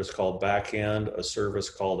service called backend, a service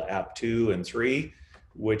called app 2 and 3,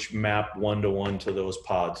 which map one-to-one to those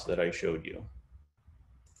pods that I showed you.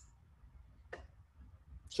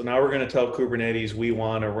 So now we're going to tell Kubernetes we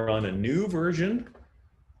want to run a new version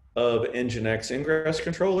of NGINX Ingress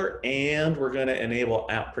Controller, and we're going to enable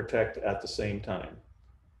app protect at the same time.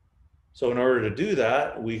 So in order to do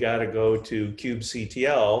that, we got to go to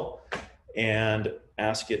kubectl and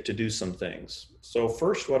ask it to do some things. So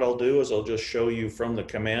first what I'll do is I'll just show you from the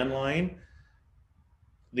command line.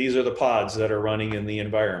 These are the pods that are running in the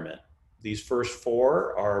environment. These first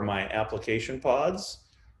 4 are my application pods,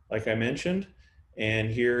 like I mentioned. And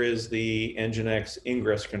here is the NGINX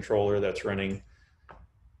Ingress Controller that's running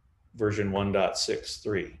version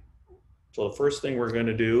 1.63. So the first thing we're going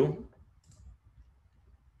to do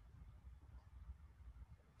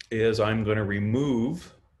is I'm going to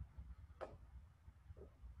remove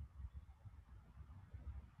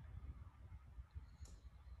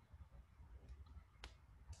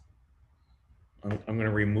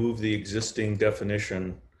the existing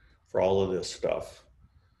definition for all of this stuff.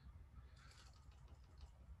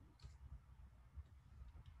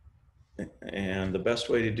 And the best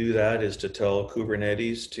way to do that is to tell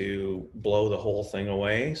Kubernetes to blow the whole thing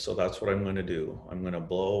away. So that's what I'm going to do. I'm going to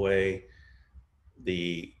blow away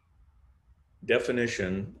the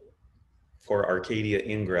definition for Arcadia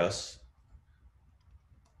Ingress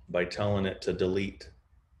by telling it to delete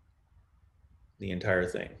the entire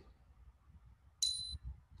thing.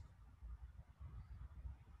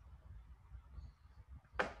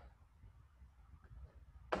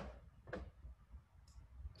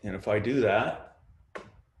 And if I do that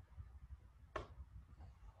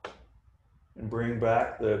and bring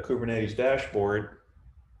back the Kubernetes dashboard,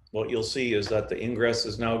 what you'll see is that the ingress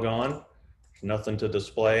is now gone. There's nothing to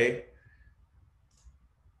display.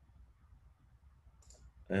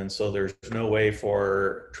 And so there's no way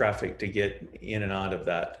for traffic to get in and out of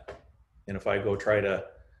that. And if I go try to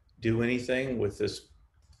do anything with this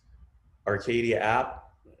Arcadia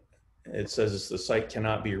app, it says the site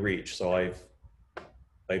cannot be reached. So I've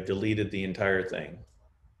deleted the entire thing.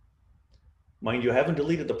 Mind you, I haven't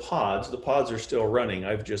deleted the pods. The pods are still running.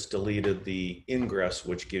 I've just deleted the ingress,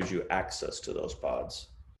 which gives you access to those pods.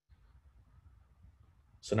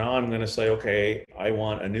 So now I'm going to say, okay, I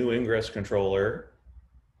want a new ingress controller,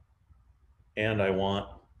 and I want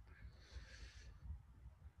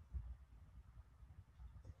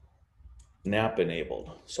NAP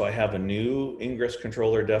enabled. So I have a new ingress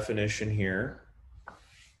controller definition here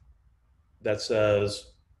that says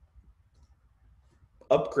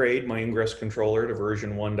upgrade my ingress controller to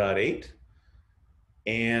version 1.8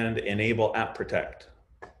 and enable app protect.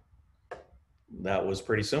 That was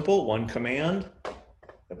pretty simple, one command.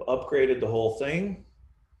 I've upgraded the whole thing.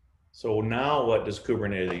 So now what does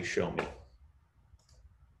Kubernetes show me?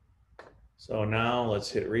 So now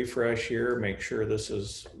let's hit refresh here, make sure this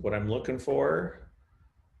is what I'm looking for.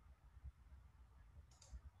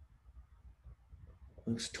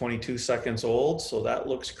 Looks 22 seconds old, so that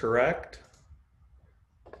looks correct.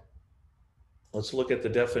 Let's look at the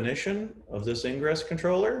definition of this ingress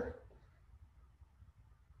controller.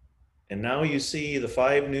 And now you see the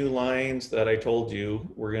 5 new lines that I told you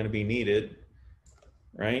were going to be needed,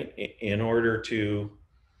 right? In order to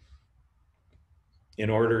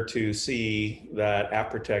see that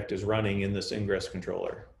app protect is running in this ingress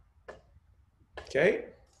controller. Okay.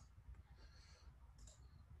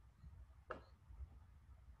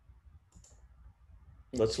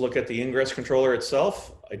 Let's look at the ingress controller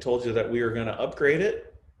itself. I told you that we were going to upgrade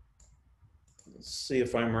it. Let's see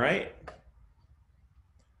if I'm right.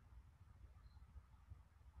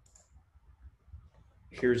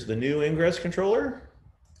 Here's the new ingress controller.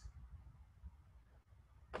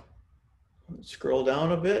 Let's scroll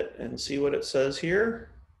down a bit and see what it says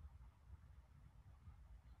here.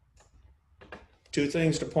 2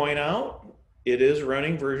 things to point out. It is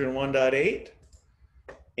running version 1.8.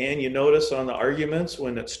 And you notice on the arguments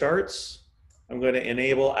when it starts, I'm going to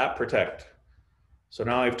enable app protect. So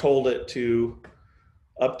now I've told it to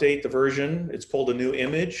update the version. It's pulled a new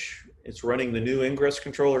image. It's running the new ingress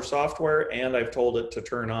controller software, and I've told it to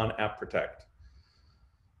turn on app protect.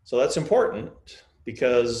 So that's important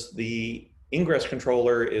because the ingress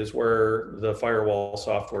controller is where the firewall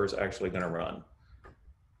software is actually going to run.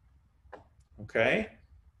 Okay.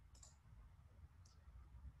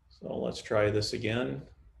 So let's try this again.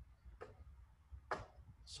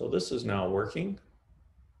 So this is now working.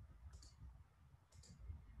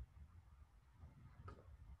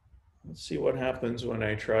 Let's see what happens when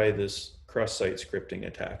I try this cross-site scripting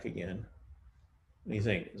attack again. What do you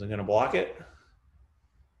think? Is it going to block it?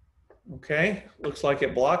 Okay, looks like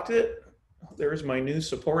it blocked it. There's my new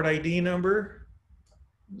support ID number,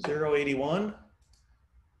 081.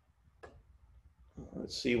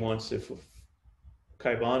 Let's see once if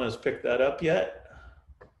Kaibana's picked that up yet.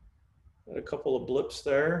 Got a couple of blips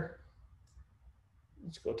there.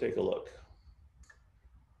 Let's go take a look.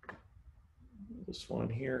 This one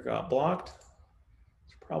here got blocked.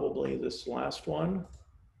 It's probably this last one.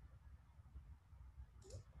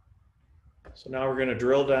 So now we're going to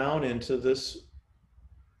drill down into this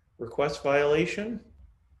request violation.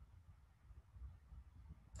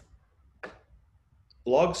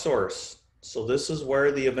 Log source. So this is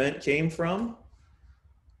where the event came from.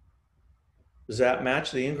 Does that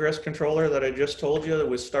match the ingress controller that I just told you that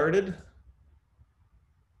was started?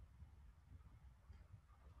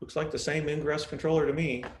 Looks like the same ingress controller to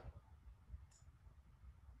me.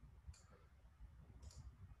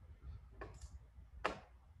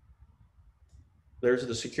 There's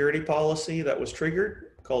the security policy that was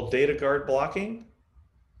triggered called data guard blocking.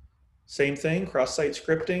 Same thing, cross-site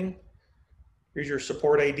scripting. Here's your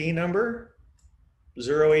support ID number,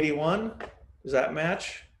 081. Does that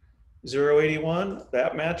match? 081,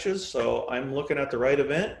 that matches. So I'm looking at the right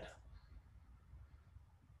event.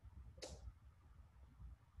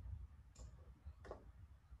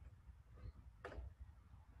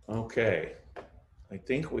 Okay, I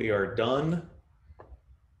think we are done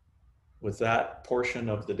with that portion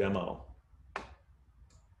of the demo.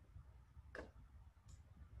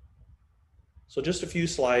 So just a few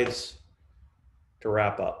slides to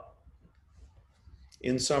wrap up.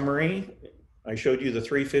 In summary, I showed you the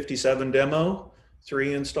 357 demo,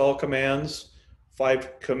 3 install commands,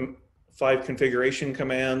 5 configuration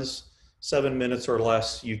commands, 7 minutes or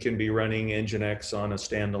less, you can be running NGINX on a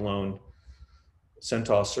standalone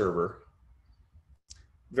CentOS server.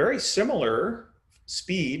 Very similar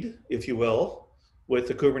speed, if you will, with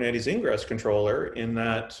the Kubernetes Ingress Controller, in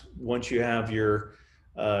that once you have your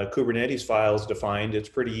Kubernetes files defined, it's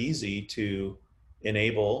pretty easy to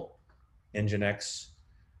enable NGINX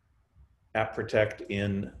app protect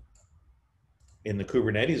in the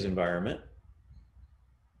Kubernetes environment.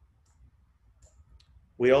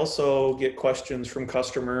 We also get questions from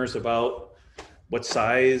customers about what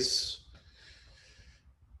size,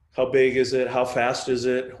 how big is it, how fast is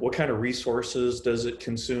it, what kind of resources does it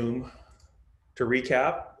consume. To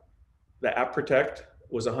recap, the app protect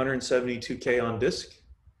was 172K on disk.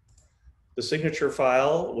 The signature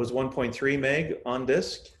file was 1.3 meg on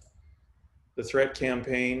disk. The threat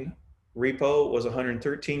campaign repo was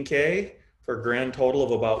 113K for a grand total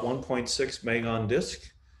of about 1.6 meg on disk.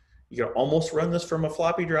 You can almost run this from a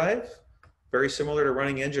floppy drive, very similar to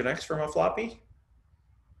running NGINX from a floppy.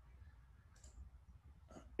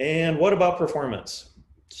 And what about performance?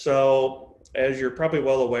 So as you're probably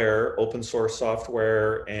well aware, open source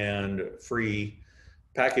software and free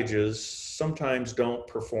packages sometimes don't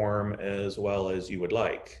perform as well as you would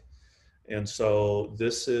like. And so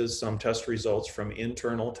this is some test results from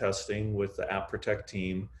internal testing with the App Protect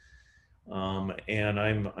team. And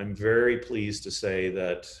I'm very pleased to say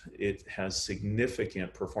that it has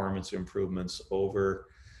significant performance improvements over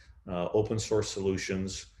open source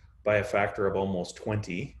solutions by a factor of almost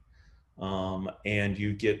 20. And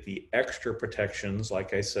you get the extra protections,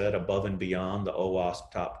 like I said, above and beyond the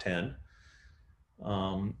OWASP top 10.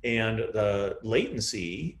 And the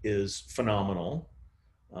latency is phenomenal,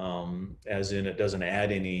 as in it doesn't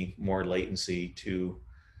add any more latency to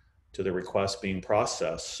the request being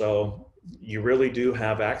processed. So you really do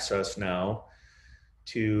have access now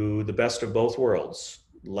to the best of both worlds.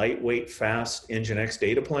 Lightweight, fast NGINX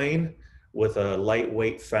data plane with a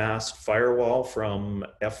lightweight, fast firewall from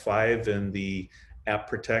F5 and the App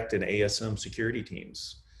Protect and ASM security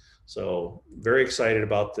teams. So very excited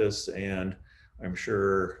about this, and I'm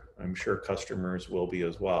sure customers will be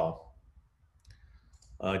as well.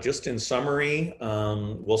 Just in summary,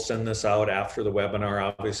 we'll send this out after the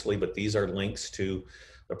webinar, obviously, but these are links to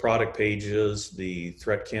the product pages, the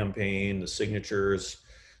threat campaign, the signatures,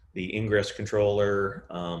 the ingress controller.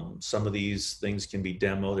 Some of these things can be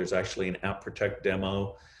demoed. There's actually an App Protect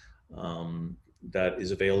demo that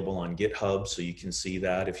is available on GitHub, so you can see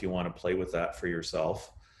that if you want to play with that for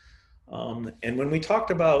yourself. And when we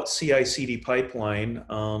talked about CI/CD pipeline,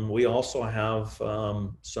 we also have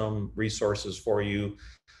some resources for you,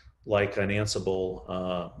 like an Ansible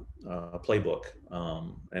playbook,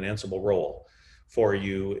 an Ansible role for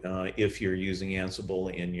you if you're using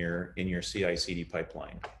Ansible in your CI/CD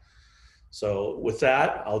pipeline. So with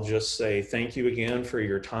that, I'll just say thank you again for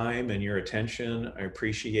your time and your attention. I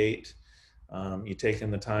appreciate you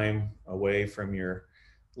taking the time away from your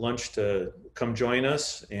lunch to come join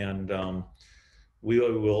us, and we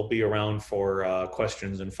will be around for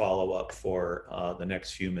questions and follow-up for the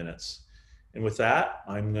next few minutes. And with that,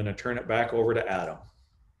 I'm going to turn it back over to Adam.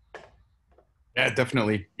 Yeah,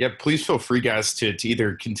 definitely. Yeah, please feel free, guys, to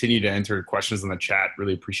either continue to enter questions in the chat.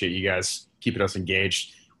 Really appreciate you guys keeping us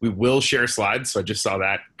engaged. We will share slides. So I just saw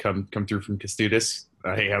that come through from Kastudis.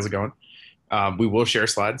 Hey, how's it going? We will share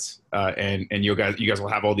slides, and you guys will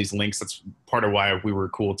have all these links. That's part of why we were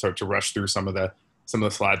cool to rush through some of the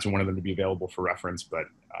slides. We wanted them to be available for reference, but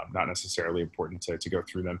not necessarily important to go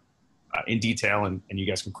through them in detail. And you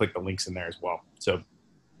guys can click the links in there as well. So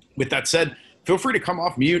with that said, feel free to come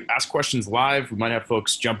off mute, ask questions live. We might have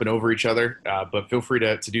folks jumping over each other, but feel free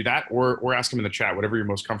to do that or ask them in the chat, whatever you're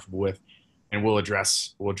most comfortable with, and we'll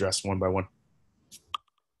address one by one.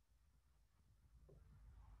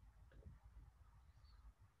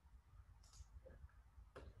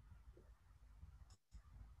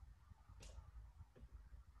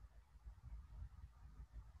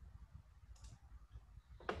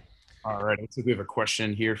 All right, looks like we have a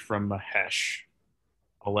question here from Mahesh.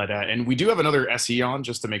 I'll let, and we do have another SE on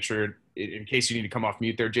just to make sure, in case you need to come off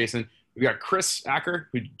mute there, Jason. We got Chris Acker,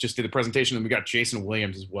 who just did the presentation, and we got Jason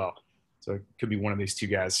Williams as well. So it could be one of these two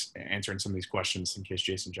guys answering some of these questions in case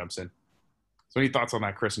Jason jumps in. So any thoughts on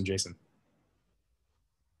that, Chris and Jason?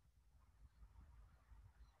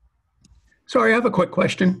 Sorry, I have a quick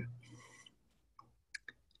question.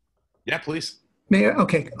 Yeah, please. May I?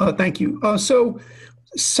 Okay, thank you. So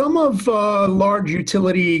some of large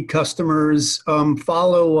utility customers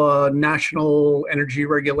follow a national energy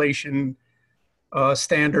regulation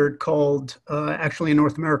standard called, actually in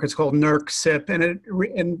North America, it's called NERC SIP, and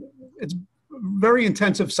it's very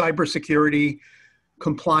intensive cybersecurity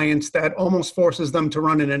compliance that almost forces them to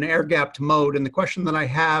run in an air-gapped mode. And the question that I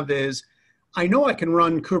have is, I know I can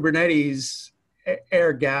run Kubernetes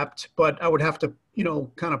air-gapped, but I would have to,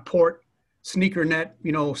 kind of port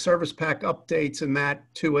SneakerNet, service pack updates and that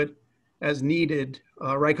to it as needed,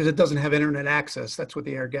 right? Because it doesn't have internet access. That's what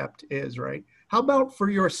the air-gapped is, right? How about for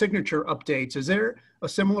your signature updates? Is there a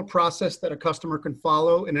similar process that a customer can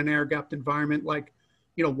follow in an air-gapped environment, like,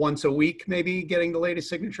 once a week, maybe getting the latest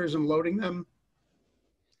signatures and loading them?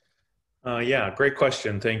 Yeah, great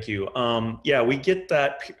question. Thank you. Yeah, we get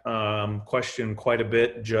that question quite a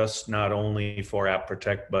bit, just not only for App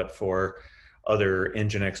Protect, but for other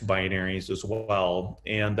NGINX binaries as well.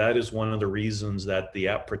 And that is one of the reasons that the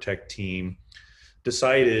App Protect team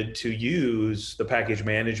decided to use the package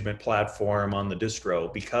management platform on the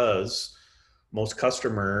distro, because most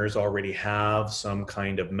customers already have some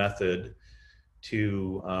kind of method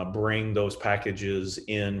to bring those packages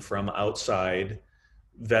in from outside,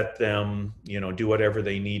 vet them, do whatever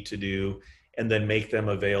they need to do, and then make them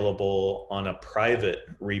available on a private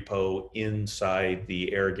repo inside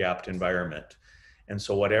the air-gapped environment. And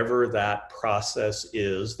so whatever that process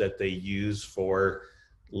is that they use for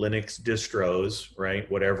Linux distros, right,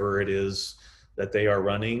 whatever it is that they are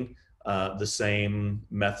running, the same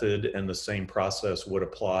method and the same process would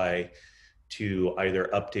apply to either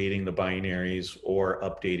updating the binaries or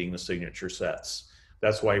updating the signature sets.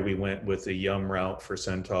 That's why we went with the Yum route for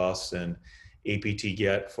CentOS and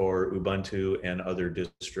apt-get for Ubuntu and other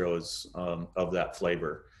distros of that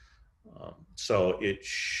flavor. So it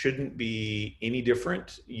shouldn't be any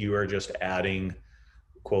different. You are just adding,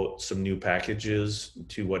 quote, some new packages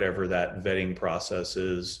to whatever that vetting process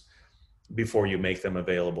is before you make them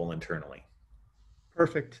available internally.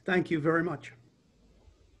 Perfect. Thank you very much.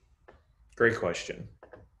 Great question.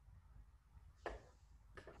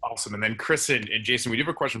 Awesome. And then Chris and Jason, we do have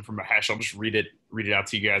a question from Mahesh. I'll just read it out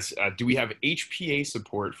to you guys. Do we have HPA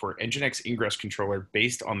support for NGINX Ingress Controller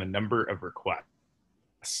based on the number of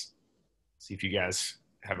requests? See if you guys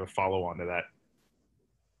have a follow-on to that.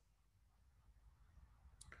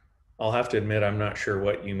 I'll have to admit, I'm not sure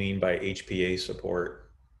what you mean by HPA support.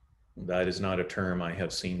 That is not a term I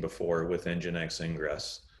have seen before with NGINX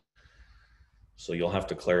Ingress. So you'll have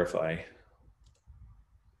to clarify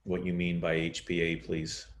what you mean by HPA,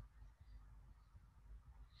 please.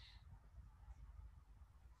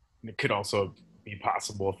 It could also be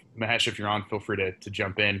possible. Mahesh, if you're on, feel free to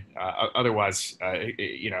jump in. Otherwise, I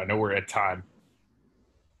know we're at time,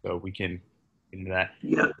 so we can get into that.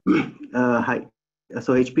 Yeah. Hi.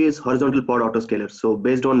 So HPA is horizontal pod autoscaler. So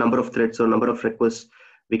based on number of threads or number of requests,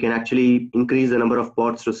 we can actually increase the number of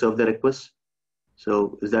pods to serve the requests.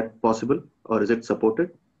 So is that possible, or is it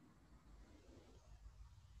supported?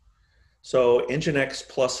 So NGINX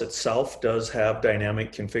Plus itself does have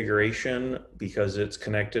dynamic configuration because it's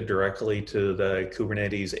connected directly to the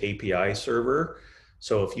Kubernetes API server.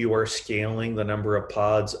 So if you are scaling the number of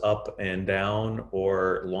pods up and down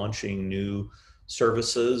or launching new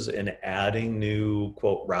services and adding new,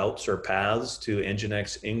 quote, routes or paths to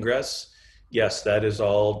NGINX Ingress, yes, that is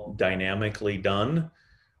all dynamically done.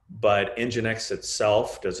 but NGINX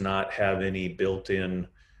itself does not have any built-in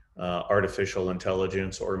artificial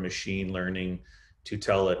intelligence or machine learning to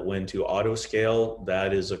tell it when to auto scale.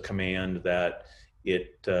 That is a command that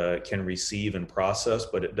it can receive and process,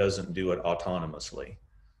 but it doesn't do it autonomously.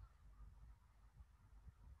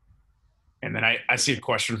 And then I see a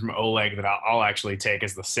question from Oleg that I'll actually take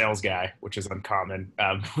as the sales guy, which is uncommon,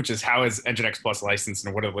 which is how is NGINX Plus licensed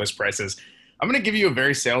and what are the list prices? I'm going to give you a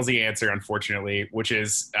very salesy answer, unfortunately, which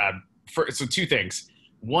is so two things.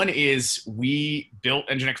 One is we built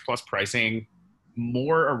NGINX Plus pricing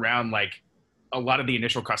more around like a lot of the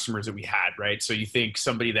initial customers that we had, right? So you think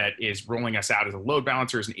somebody that is rolling us out as a load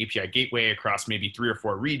balancer, as an API gateway across maybe 3 or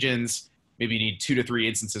 4 regions, maybe you need 2 to 3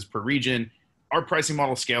 instances per region. Our pricing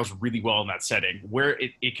model scales really well in that setting. Where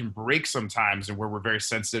it can break sometimes and where we're very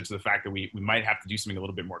sensitive to the fact that we might have to do something a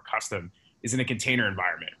little bit more custom is in a container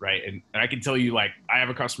environment, right? And I can tell you, like, I have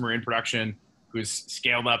a customer in production who's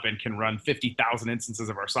scaled up and can run 50,000 instances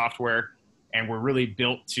of our software. And we're really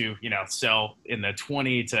built to, sell in the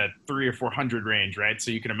 20 to 300 or 400 range, right?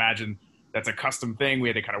 So you can imagine that's a custom thing we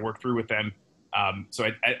had to kind of work through with them. So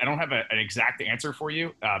I don't have an exact answer for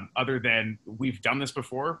you, other than we've done this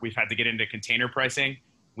before. We've had to get into container pricing.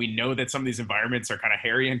 We know that some of these environments are kind of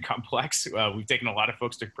hairy and complex. We've taken a lot of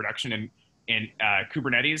folks to production in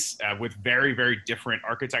Kubernetes with very, very different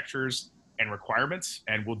architectures and requirements,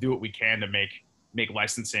 and we'll do what we can to make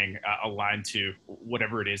licensing aligned to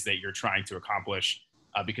whatever it is that you're trying to accomplish,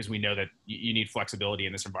 because we know that you need flexibility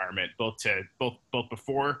in this environment, both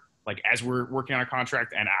before, like as we're working on a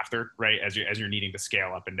contract, and after, right, as you're needing to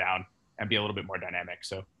scale up and down and be a little bit more dynamic.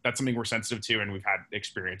 So that's something we're sensitive to and we've had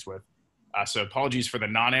experience with. So apologies for the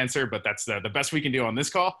non-answer, but that's the best we can do on this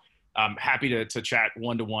call. Happy to chat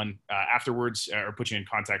one-to-one afterwards, or put you in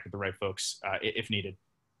contact with the right folks if needed.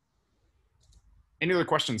 Any other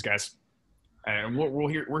questions, guys? And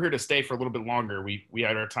we're here to stay for a little bit longer. We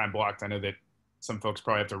had our time blocked. I know that some folks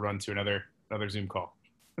probably have to run to another Zoom call,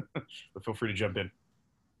 but feel free to jump in.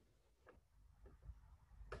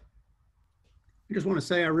 I just want to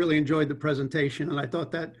say I really enjoyed the presentation, and I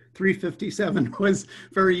thought that 357 was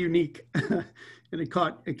very unique, and it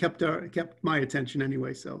kept my attention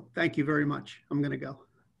anyway. So thank you very much. I'm going to go.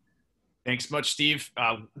 Thanks much, Steve.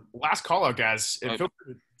 Last call out, guys. Feel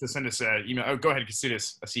free to send us an email. Oh, go ahead,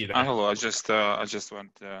 Kęstutis. I see you there. Hello. I just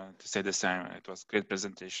want to say the same. It was a great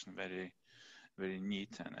presentation, very, very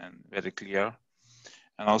neat and very clear,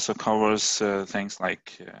 and also covers things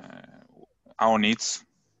like our needs.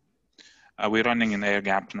 We're running an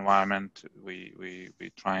air-gapped environment. We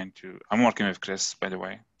trying to. I'm working with Chris, by the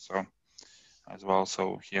way, so as well.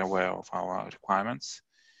 So he aware of our requirements.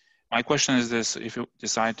 My question is this: if you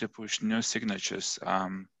decide to push new signatures,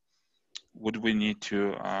 would we need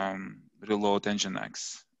to reload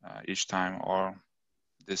NGINX each time, or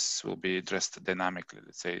this will be addressed dynamically?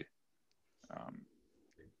 Let's say.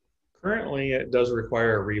 Currently, it does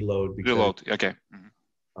require a reload. Reload. Okay. Mm-hmm.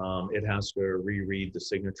 It has to reread the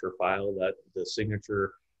signature file. That the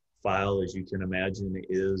signature file, as you can imagine,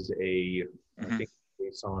 is a I think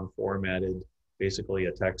JSON formatted, basically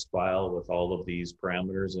a text file with all of these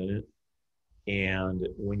parameters in it. And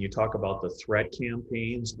when you talk about the threat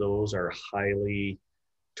campaigns, those are highly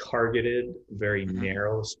targeted, very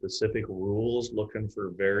narrow, specific rules looking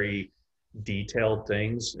for very detailed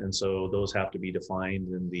things. And so those have to be defined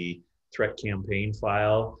in the threat campaign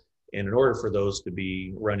file. And in order for those to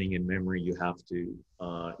be running in memory, you have to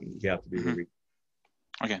do the.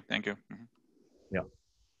 Okay, thank you. Yeah.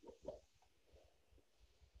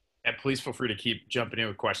 And please feel free to keep jumping in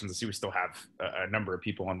with questions. I see we still have a number of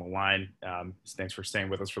people on the line. So thanks for staying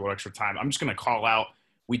with us for a little extra time. I'm just going to call out,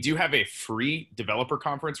 we do have a free developer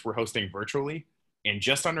conference we're hosting virtually in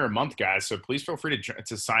just under a month, guys. So please feel free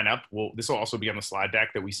to sign up. This will also be on the slide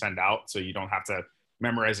deck that we send out, so you don't have to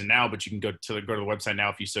memorize it now, but you can go to the website now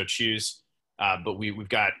if you so choose. But we've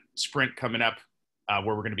got Sprint coming up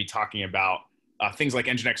where we're going to be talking about things like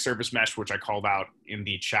NGINX Service Mesh, which I called out in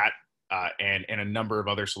the chat, and a number of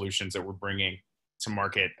other solutions that we're bringing to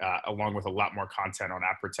market, along with a lot more content on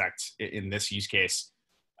App Protect in this use case,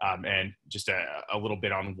 and just a little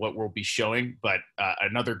bit on what we'll be showing. But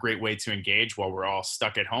another great way to engage while we're all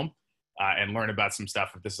stuck at home and learn about some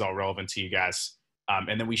stuff if this is all relevant to you guys.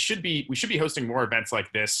 And then we should be hosting more events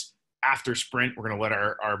like this after Sprint. We're going to let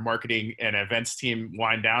our marketing and events team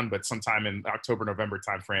wind down, but sometime in October, November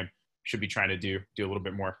timeframe, should be trying to do a little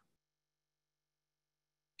bit more.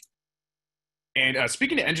 And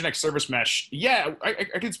speaking to NGINX Service Mesh, yeah, I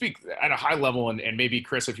can speak at a high level, and maybe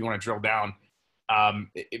Chris, if you want to drill down.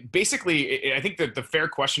 Basically, I think that the fair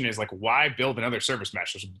question is like, why build another service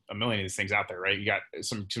mesh? There's a million of these things out there, right? You got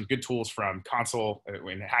some good tools from Console,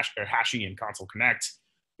 Hashi and Console Connect.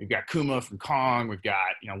 We've got Kuma from Kong. We've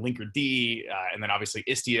got, Linkerd, and then obviously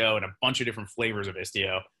Istio and a bunch of different flavors of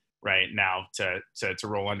Istio right now to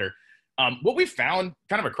roll under. What we found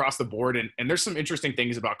kind of across the board, and there's some interesting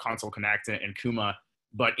things about Console Connect and Kuma,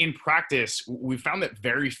 but in practice, we found that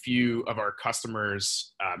very few of our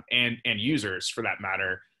customers and users, for that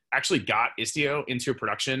matter, actually got Istio into a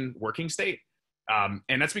production working state.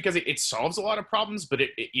 And that's because it solves a lot of problems, but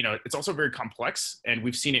it's also very complex, and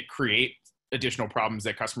we've seen it create additional problems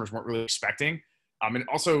that customers weren't really expecting. And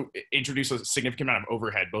also introduce a significant amount of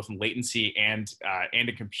overhead, both in latency and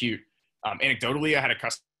in compute. Anecdotally, I had a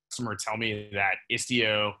customer tell me that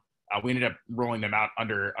Istio, we ended up rolling them out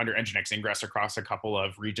under NGINX Ingress across a couple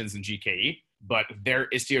of regions in GKE, but their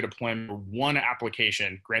Istio deployment for one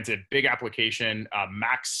application, granted big application,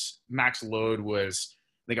 max load was,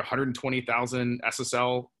 I think, 120,000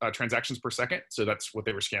 SSL transactions per second. So that's what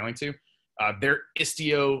they were scaling to. Their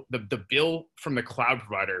Istio, the bill from the cloud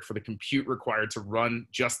provider for the compute required to run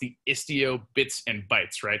just the Istio bits and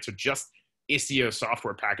bytes, right? So just Istio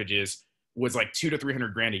software packages was like $200,000 to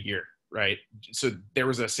 $300,000 a year, right? So there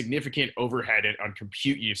was a significant overhead on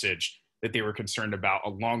compute usage that they were concerned about,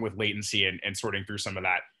 along with latency and sorting through some of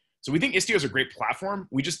that. So we think Istio is a great platform.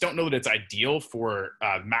 We just don't know that it's ideal for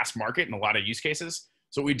mass market in a lot of use cases.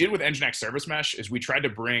 So what we did with NGINX Service Mesh is we tried to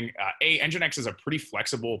bring, NGINX is a pretty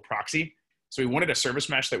flexible proxy. So we wanted a service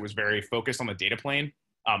mesh that was very focused on the data plane.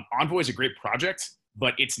 Envoy is a great project,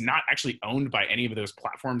 but it's not actually owned by any of those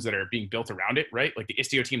platforms that are being built around it, right? Like the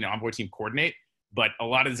Istio team and the Envoy team coordinate, but a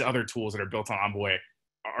lot of these other tools that are built on Envoy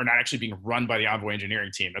are not actually being run by the Envoy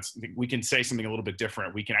engineering team. We can say something a little bit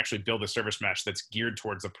different. We can actually build a service mesh that's geared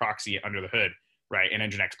towards the proxy under the hood, right, in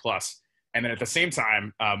NGINX Plus. And then at the same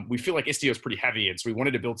time, we feel like Istio is pretty heavy, and so we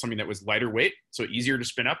wanted to build something that was lighter weight, so easier to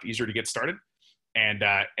spin up, easier to get started, and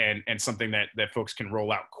something that folks can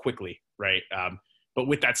roll out quickly, right? But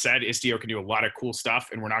with that said, Istio can do a lot of cool stuff,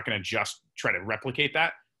 and we're not going to just try to replicate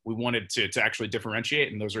that. We wanted to actually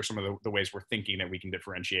differentiate, and those are some of the ways we're thinking that we can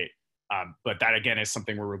differentiate. But that, again, is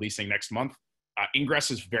something we're releasing next month.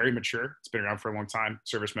 Ingress is very mature. It's been around for a long time.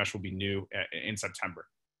 Service Mesh will be new in September.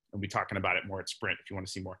 We'll be talking about it more at Sprint if you want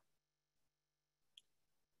to see more.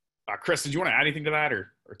 Chris, did you want to add anything to that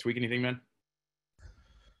or tweak anything, man?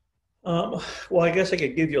 Well, I guess I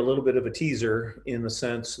could give you a little bit of a teaser in the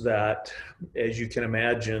sense that, as you can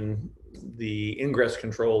imagine, the Ingress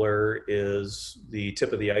controller is the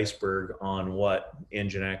tip of the iceberg on what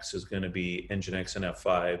NGINX is going to be, NGINX and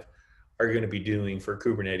F5 are going to be doing for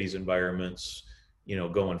Kubernetes environments,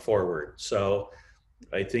 going forward. So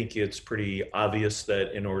I think it's pretty obvious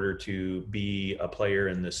that in order to be a player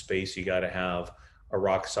in this space, you got to have a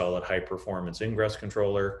rock solid high performance Ingress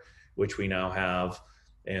controller, which we now have.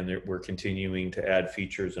 And we're continuing to add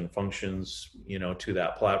features and functions, to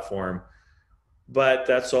that platform. But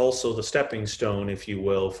that's also the stepping stone, if you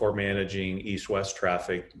will, for managing east-west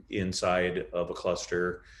traffic inside of a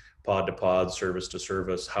cluster, pod to pod, service to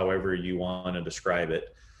service, however you want to describe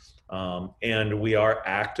it. And we are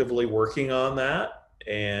actively working on that.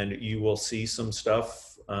 And you will see some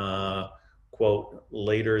stuff, quote,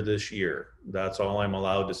 later this year. That's all I'm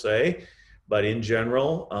allowed to say. But in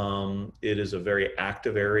general, it is a very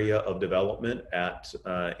active area of development at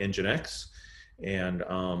NGINX. And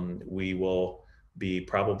we will be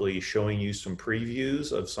probably showing you some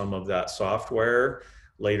previews of some of that software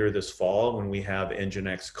later this fall when we have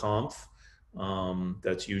NGINX Conf.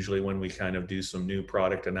 That's usually when we kind of do some new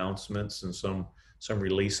product announcements and some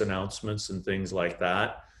release announcements and things like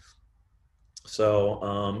that.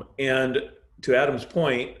 So, and to Adam's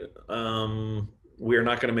point, we're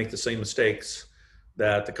not going to make the same mistakes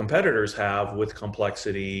that the competitors have with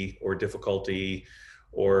complexity or difficulty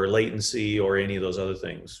or latency or any of those other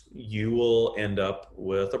things. You will end up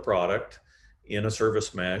with a product in a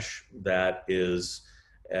service mesh that is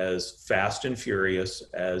as fast and furious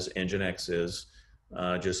as NGINX is,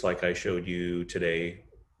 just like I showed you today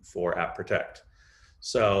for App Protect.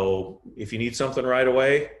 So if you need something right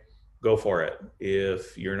away, go for it.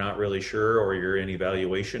 If you're not really sure or you're in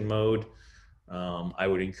evaluation mode, I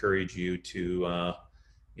would encourage you to,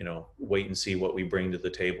 wait and see what we bring to the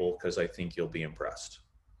table, because I think you'll be impressed.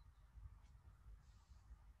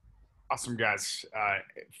 Awesome, guys.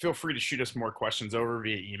 Feel free to shoot us more questions over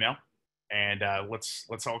via email, and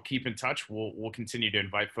let's all keep in touch. We'll continue to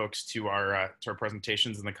invite folks to our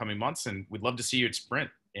presentations in the coming months, and we'd love to see you at Sprint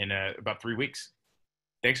in about 3 weeks.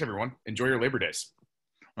 Thanks, everyone. Enjoy your Labor Days.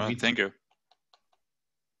 Well, thank you.